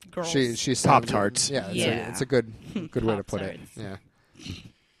 other girls. she sounds- Pop-Tarts. Yeah, Yeah. it's a good way to put it. Pop-Tarts. Yeah.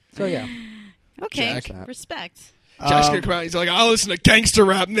 So yeah, okay, Jack. respect. Jack's gonna come out. He's like, I'll listen to gangster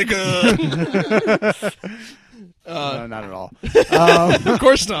rap, nigga. No, not at all. Of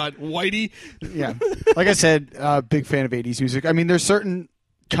course not, Whitey. Yeah, like I said, big fan of '80s music. I mean, there's certain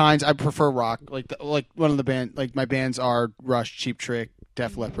kinds I prefer rock. Like one of the band, like my bands are Rush, Cheap Trick,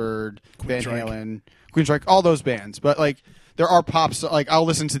 Def Leppard, Van Queensryche. Halen, Queensryche, all those bands. But like there are pop. Like I'll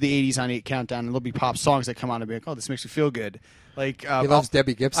listen to the '80s on 8 Countdown, and there'll be pop songs that come on and be like, oh, this makes me feel good. Like he loves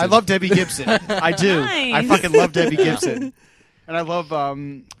Debbie Gibson. I love Debbie Gibson. I do. I Nice. fucking love Debbie Gibson. And I love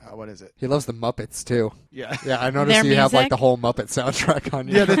what is it? He loves the Muppets too. Yeah. Yeah, I noticed Their you have like music? the whole Muppet soundtrack on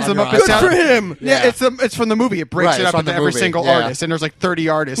your. Yeah, that's on the your Muppet Good sound- for him. Yeah, it's from the movie. It breaks Right, it it's up from into the every movie, single yeah. artist, and there's like 30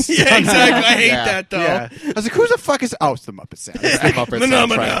 artists. Yeah, exactly. I hate Yeah. that though. Yeah. I was like, who the fuck is? Oh, it's the Muppet sound. It's the Muppet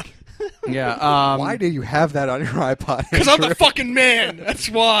Phenomena. soundtrack. Yeah. Why do you have that on your iPod? Because I'm the fucking man. That's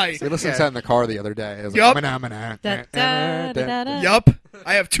why. We listened to that in the car the other day. It was Yup. like, Da, da, da, da, da. Yup.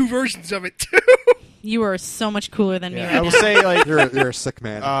 I have 2 versions of it too. You are so much cooler than me. Yeah, Right I will now. say like You're a sick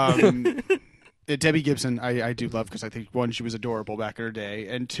man. Debbie Gibson, I do love because I think one, she was adorable back in her day,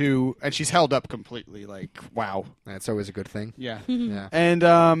 and two, and she's held up completely. Like wow. That's always a good thing. Yeah. Yeah. And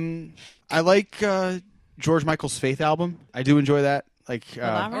I like George Michael's Faith album. I do enjoy that. Like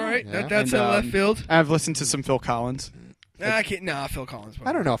Elaborate. All right, Yeah. that's And, in left field. I've listened to some Phil Collins. I can't. Nah, Phil Collins.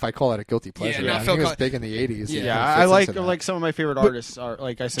 I don't know if I call it a guilty pleasure. no, I Phil think it was Coll- big in the 80s. Yeah, It I fits like into that. like some of my favorite artists are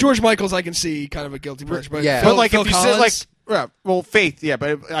like I said. George Michael's, I can see kind of a guilty pleasure, but Yeah. Phil, But like Phil if you Collins, said like well, Faith, yeah,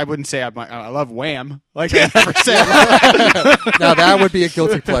 but I wouldn't say I love Wham. Like I never said. Now that would be a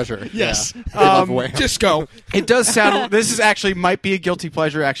guilty pleasure. Yes. Yeah. I love Wham. Disco. It does sound. This is actually might be a guilty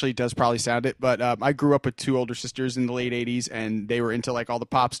pleasure. Actually, it does probably sound it. But I grew up with two older sisters in the late '80s, and they were into like all the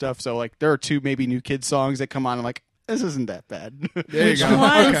pop stuff. So like, there are two maybe New Kids songs that come on. And like, this isn't that bad. There you Which go.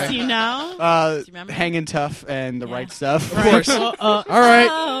 ones Okay. do you know? Do you remember? Hanging Tough and the Yeah. Right Stuff. Of course. All right.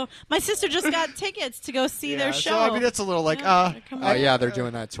 Oh, my sister just got tickets to go see their show. So I mean, that's a little like Come Oh on. yeah, they're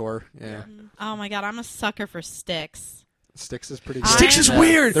doing that tour. Yeah, Oh my god, I'm a sucker for Styx. Sticks is pretty good. Sticks is I'm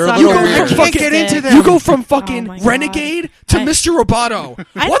weird. They're a sucker little for weird. You can't get Styx. into them. You go from fucking Oh my God. Renegade to I- Mr. Roboto.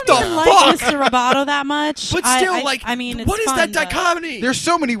 I What don't the even fuck? like Mr. Roboto that much. But still, I mean, it's what is fun, that but- dichotomy? There's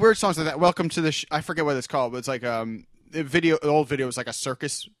so many weird songs like that. Welcome to the. I forget what it's called, but it's like the old video was like a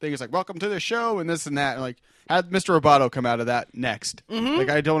circus thing. It's like welcome to the show and this and that. And like had Mr. Roboto come out of that next. Like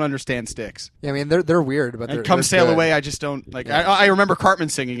I don't understand Sticks. Yeah, I mean they're weird, but And they're Come they're Sail good. Away. I just don't like. I remember Cartman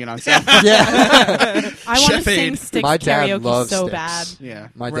singing it on South. Yeah, I want to Chef sing Aid. Styx My dad karaoke loves so Styx. bad. Yeah.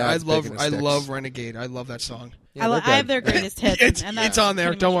 my I dad's love big into I Styx. love Renegade. I love that song. Yeah, they're I have good. their greatest hits. It's- and it's that's on there,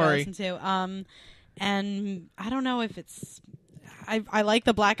 pretty don't much what I worry. listen to. And I don't know if it's. I like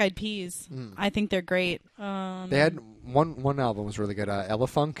the Black Eyed Peas. I think they're great. They had one album was really good.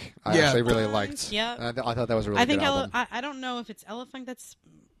 Elefunk. I Yeah. actually really liked. Yeah. I thought that was a really I think good album. I don't know if it's Elefunk that's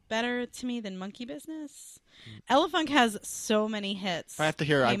better to me than Monkey Business. Elefunk has so many hits. If I have to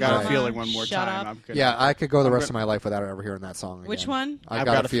hear Hey I've Got Mama, a Feeling one more Shut time. Up. I'm good. Yeah, I could go the I'm rest good. of my life without ever hearing that song. Which again. one? I've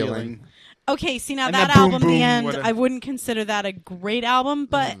got a feeling. Okay, see now And that that Boom album, Boom, The End, whatever. I wouldn't consider that a great album,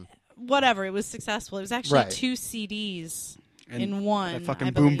 but whatever, it was successful. It was actually Right. 2 CDs And in one. That fucking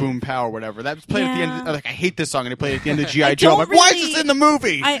I Boom believe. Boom Pow or whatever. That was played at the end. Yeah. Like I hate this song, and they played it at the end of I GI Joe. I'm don't like, why is really- this in the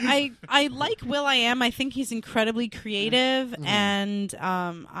movie? I like will.i.am. I think he's incredibly creative, and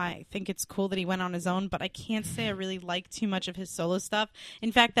I think it's cool that he went on his own. But I can't say I really like too much of his solo stuff.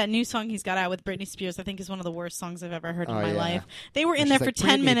 In fact, that new song he's got out with Britney Spears, I think, is one of the worst songs I've ever heard in Oh, my yeah. life. They were in she's there for like,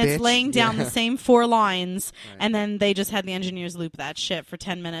 10 "Britney, minutes, bitch." laying down Yeah. the same 4 lines, and then they just had the engineers loop that shit for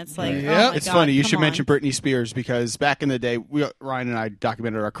 10 minutes. Like, Yep. oh my It's God, funny you come should on. mention Britney Spears because back in the day, Ryan and I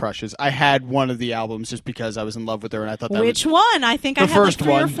documented our crushes. I had one of the albums just because I was in love with her, and I thought that Which was. one? I think I The had like first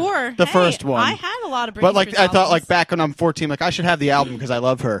 3 or one. 4. The Hey, first one. I had a lot of Britney But like Spears I thought, like albums. back when I'm 14, like I should have the album because I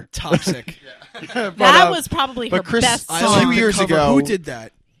love her. Toxic. But, that was probably her but Chris- best I I song. like few the years cover. ago- Who did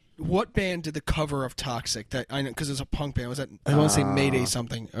that? What band did the cover of Toxic? That I know because it's a punk band. Was that I want to say Mayday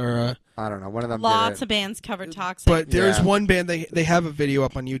something or? I don't know. One of them Lots did of bands covered Toxic. But there's Yeah. one band they have a video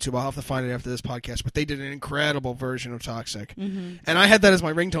up on YouTube. I'll have to find it after this podcast. But they did an incredible version of Toxic, and I had that as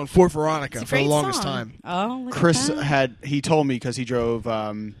my ringtone for Veronica It's a for the great longest song. time. Oh, look Chris at that. he told me because he drove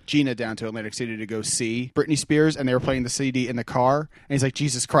Gina down to Atlantic City to go see Britney Spears, and they were playing the CD in the car, and he's like,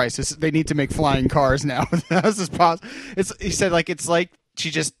 Jesus Christ, they need to make flying cars now. How is this possible? He said it's like she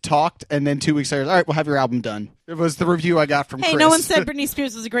just talked, and then 2 weeks later, all right, we'll have your album done. It was the review I got from Hey, Chris. no one said Britney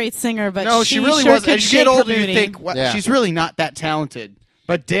Spears was a great singer, but No, she really sure was. could As you shake get her older, you booty. think Yeah. she's really not that talented.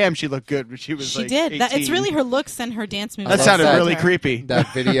 But damn, she looked good when she was She like did. 18. It's really her looks and her dance moves. That love sounded that. really creepy.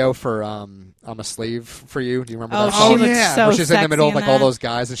 that video for "I'm a Slave for You." Do you remember Oh, that she song? looks yeah. so Where she's in the middle of sexy like all that. those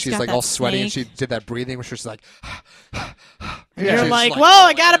guys, and she's got like that all sweaty, and she snake. did that breathing, where she's like, You're she's like, just whoa,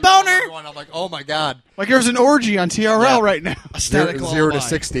 I got a everyone, boner. everyone. I'm like, oh my god, Like there's an orgy on TRL Yeah. right now. A Static 0 Lullaby. to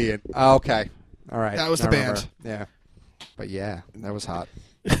 60. And, okay, all right, That was the I remember. band. Yeah, but yeah, that was hot.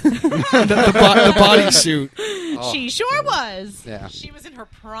 the bodysuit. She sure was. Yeah. She was in her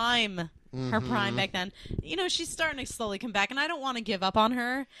prime. Her prime back then. You know, she's starting to slowly come back, and I don't want to give up on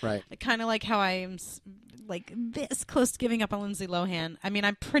her. Right. Kind of like how I am like this close to giving up on Lindsay Lohan. I mean,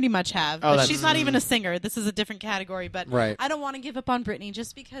 I pretty much have. But that's- she's not even a singer. This is a different category. But Right. I don't want to give up on Britney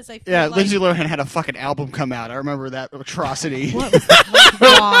just because I feel Yeah, like Lindsay Lohan had a fucking album come out. I remember that atrocity. What was that?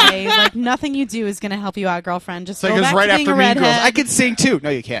 Why? Like nothing you do is going to help you out, girlfriend. Just It's like go it was back right to being after a Mean Girls. redhead. I could sing too. No,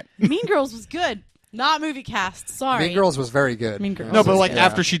 you can't. Mean Girls was good. Not MusiCast. Sorry. Mean Girls was very good. Mean Girls No, but like Yeah.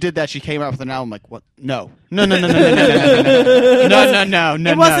 after she did that, she came out with an album. Like what? No. No. It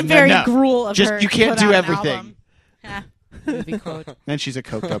wasn't very no. gruel of Just her. you to can't put do out an everything. album. Yeah. Movie quote. Then she's a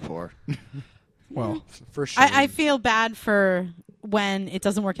coked up whore. Well, For sure. I feel bad for when it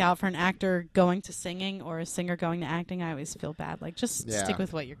doesn't work out for an actor going to singing or a singer going to acting. I always feel bad. Like just Yeah. stick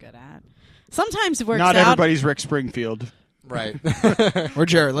with what you're good at. Sometimes it works Not out. everybody's Rick Springfield. Right. Or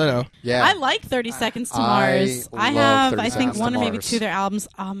Jared Leto. Yeah. I like 30 Seconds to Mars. I love have, 30 I think, Seconds to one or maybe Mars. two of their albums.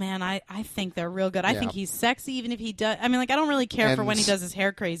 Oh, man, I think they're real good. I Yeah. think he's sexy, even if he does. I mean, like, I don't really care for And when he does his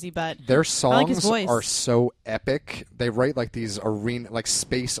hair crazy, but their I like his songs voice. are so epic. They write like these arena, like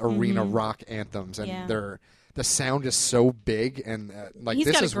space arena rock anthems, and Yeah. the sound is so big and like He's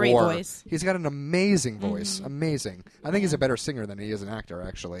this got a is great war. voice. He's got an amazing voice, amazing. I think he's a better singer than he is an actor,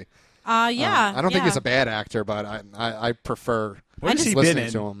 actually. yeah. I don't think yeah. he's a bad actor, but I prefer What has he listening been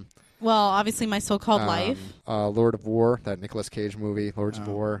in? to him. Well, obviously, My So-Called Life. Lord of War, that Nicolas Cage movie, Lords of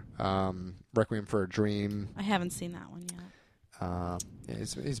War, Requiem for a Dream. I haven't seen that one yet. Yeah,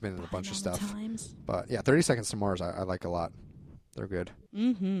 he's been in a bunch of All the stuff. Times. But yeah, 30 Seconds to Mars I like a lot. They're good.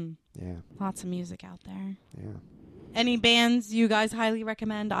 Mm-hmm. Yeah, Lots of music out there. yeah. Any bands you guys highly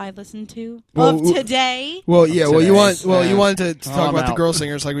recommend I've listened to Well, of today? Well, yeah. Well, you Today. wanted to talk I'm about the out. girl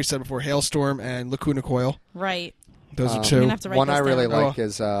singers, like we said before, Hailstorm and Lacuna Coil. Right. Those are I'm two. gonna have to write One those I really down. like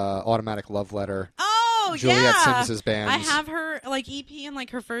is Automatic Love Letter. Oh, Juliet yeah. Simms' band. I have her like EP and like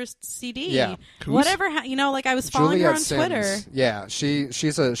her first CD. Yeah. Who's? Whatever. Like I was following Juliet her on Twitter. Simms. Yeah,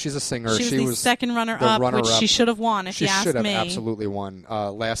 she's a singer. She was the second runner the up, which runner-up. she should have won if She you asked should have me. absolutely won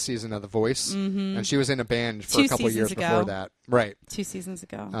last season of The Voice, and she was in a band for 2 a couple of years seasons before ago. that. Right. 2 seasons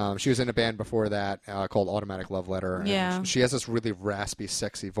ago. She was in a band before that called Automatic Love Letter. And Yeah. she has this really raspy,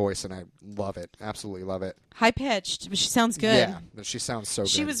 sexy voice, and I love it. Absolutely love it. High pitched, but she sounds good. Yeah, she sounds so good.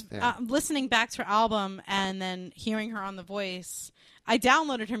 She was Yeah. listening back to her album and then hearing her on The Voice. I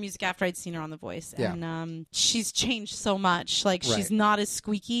downloaded her music after I'd seen her on The Voice, Yeah. and she's changed so much. Like Right. she's not as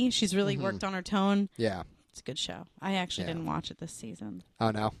squeaky. She's really worked on her tone. Yeah. It's a good show. I actually Yeah. didn't watch it this season. Oh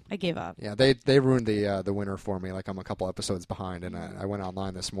no. I gave up. Yeah, they ruined the winner for me. Like I'm a couple episodes behind, and I went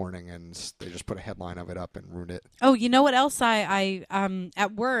online this morning and they just put a headline of it up and ruined it. Oh, you know what else I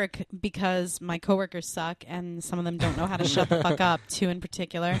at work, because my coworkers suck and some of them don't know how to shut the fuck up, two in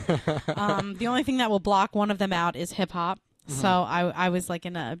particular. The only thing that will block one of them out is hip hop. So I was like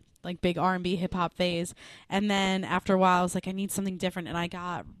in a big R&B hip hop phase, and then after a while I was like, I need something different, and I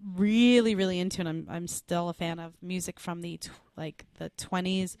got really, really into it. I'm still a fan of music from the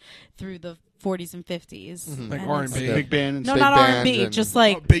 20s through the 40s and 50s. Like And R&B. it's- Big band and No, stuff. not band R&B, and- just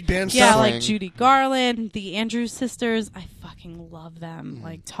like Big band yeah, stuff. like Swing. Judy Garland, the Andrews Sisters. I fucking love them.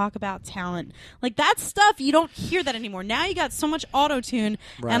 Like, talk about talent. Like, that stuff, you don't hear that anymore. Now you got so much auto-tune,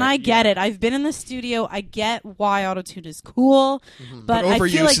 Right. and I get it. I've been in the studio. I get why auto-tune is cool, but I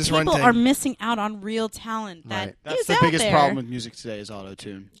overuse feel like is one people thing. are missing out on real talent that Right. That's is the out biggest there. problem with music today is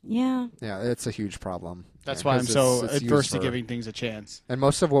auto-tune. Yeah. Yeah, it's a huge problem. That's Yeah, why I'm 'cause so it's adverse used to for- giving things a chance. And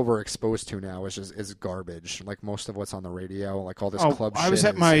most of what we're exposed to now is garbage. Like most of what's on the radio, like all this club shit. I was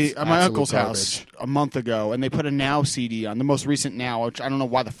at is my absolute uncle's house garbage. a month ago, and they put a Now CD on, the most recent Now, which I don't know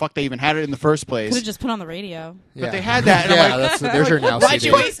why the fuck they even had it in the first place. Could have just put on the radio. Yeah. they had that, and I'm yeah, like, there's your now Why'd CD.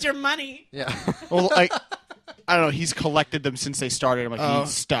 you waste your money? Yeah. well, like, I don't know. He's collected them since they started. I'm like, Oh.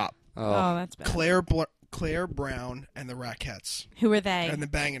 stop. Oh, that's bad. Claire Brown and the Rackets. Who are they? And the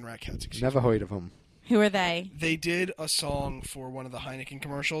Bangin' Rackets. excuse Never me. heard of him. Who are they? They did a song for one of the Heineken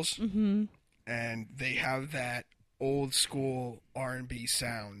commercials, and they have that old school R&B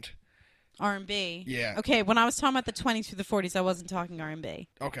sound. R&B. Yeah. Okay, when I was talking about the 20s through the 40s, I wasn't talking R&B.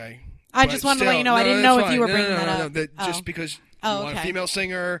 Okay. I But just wanted to let still- you know. I no, didn't that's know if fine. you were No, bringing no, that no, up. no, Oh. Just because Oh, you want a okay. female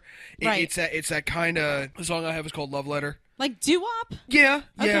singer, Right. it's that kind of. The song I have is called Love Letter. Like doo-wop? Yeah,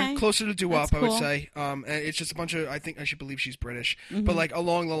 Okay. closer to doo-wop, That's I would cool. say. And it's just a bunch of. I think I should believe she's British, Mm-hmm. but like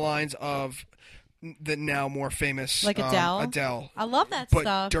along the lines of the now more famous Like Adele? Adele, I love that but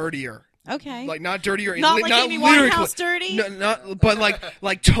stuff. dirtier. Okay. Like not dirtier, Not like Amy Winehouse dirty? No, not but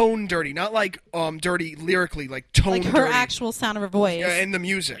like tone dirty, not like dirty lyrically, like tone like her dirty. actual sound of her voice. Yeah, and the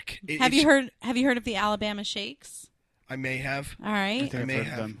music. Have you heard of the Alabama Shakes? I may have. All right. think I I've may heard of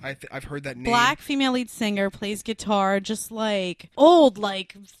have. them. I've heard that name. Black female lead singer, plays guitar, just like old,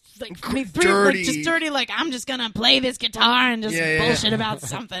 like maybe Dirty. just dirty. Like I'm just gonna play this guitar and just Yeah, yeah. bullshit about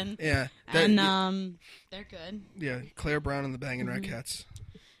something. Yeah. And That- they're good. yeah, Claire Brown and the Bangin' Mm-hmm. Rackets.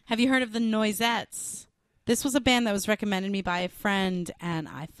 Have you heard of the Noisettes? This was a band that was recommended me by a friend, and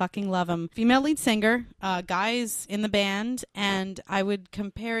I fucking love them. Female lead singer, guys in the band, and I would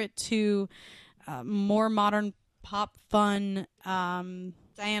compare it to more modern pop fun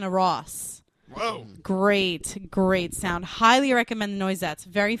Diana Ross. Whoa. Great Oh. sound. Highly recommend the Noisettes.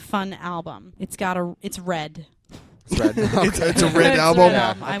 Very fun album. It's red. It's red. It's a red It's album. red Yeah,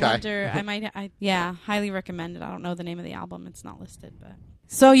 album. I okay. wonder. Yeah, highly recommend it. I don't know the name of the album. It's not listed, but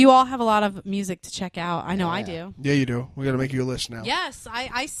so you all have a lot of music to check out. I know I Yeah. do. Yeah, you do. We got to make you a list now. Yes,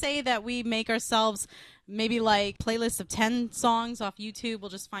 I say that we make ourselves maybe like playlists of 10 songs off YouTube. We'll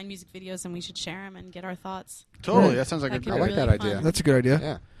just find music videos and we should share them and get our thoughts. Totally. That sounds like a That could great I like be that really idea. fun. That's a good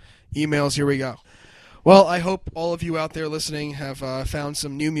idea. Yeah. Emails, here we go. Well, I hope all of you out there listening have found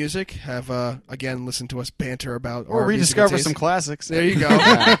some new music, have, again, listened to us banter about Or our rediscover musical some taste. classics. There you go.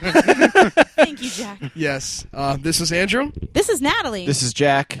 Thank you, Jack. Yes. This is Andrew. This is Natalie. This is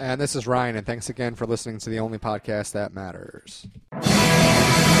Jack. And this is Ryan, and thanks again for listening to the only podcast that matters.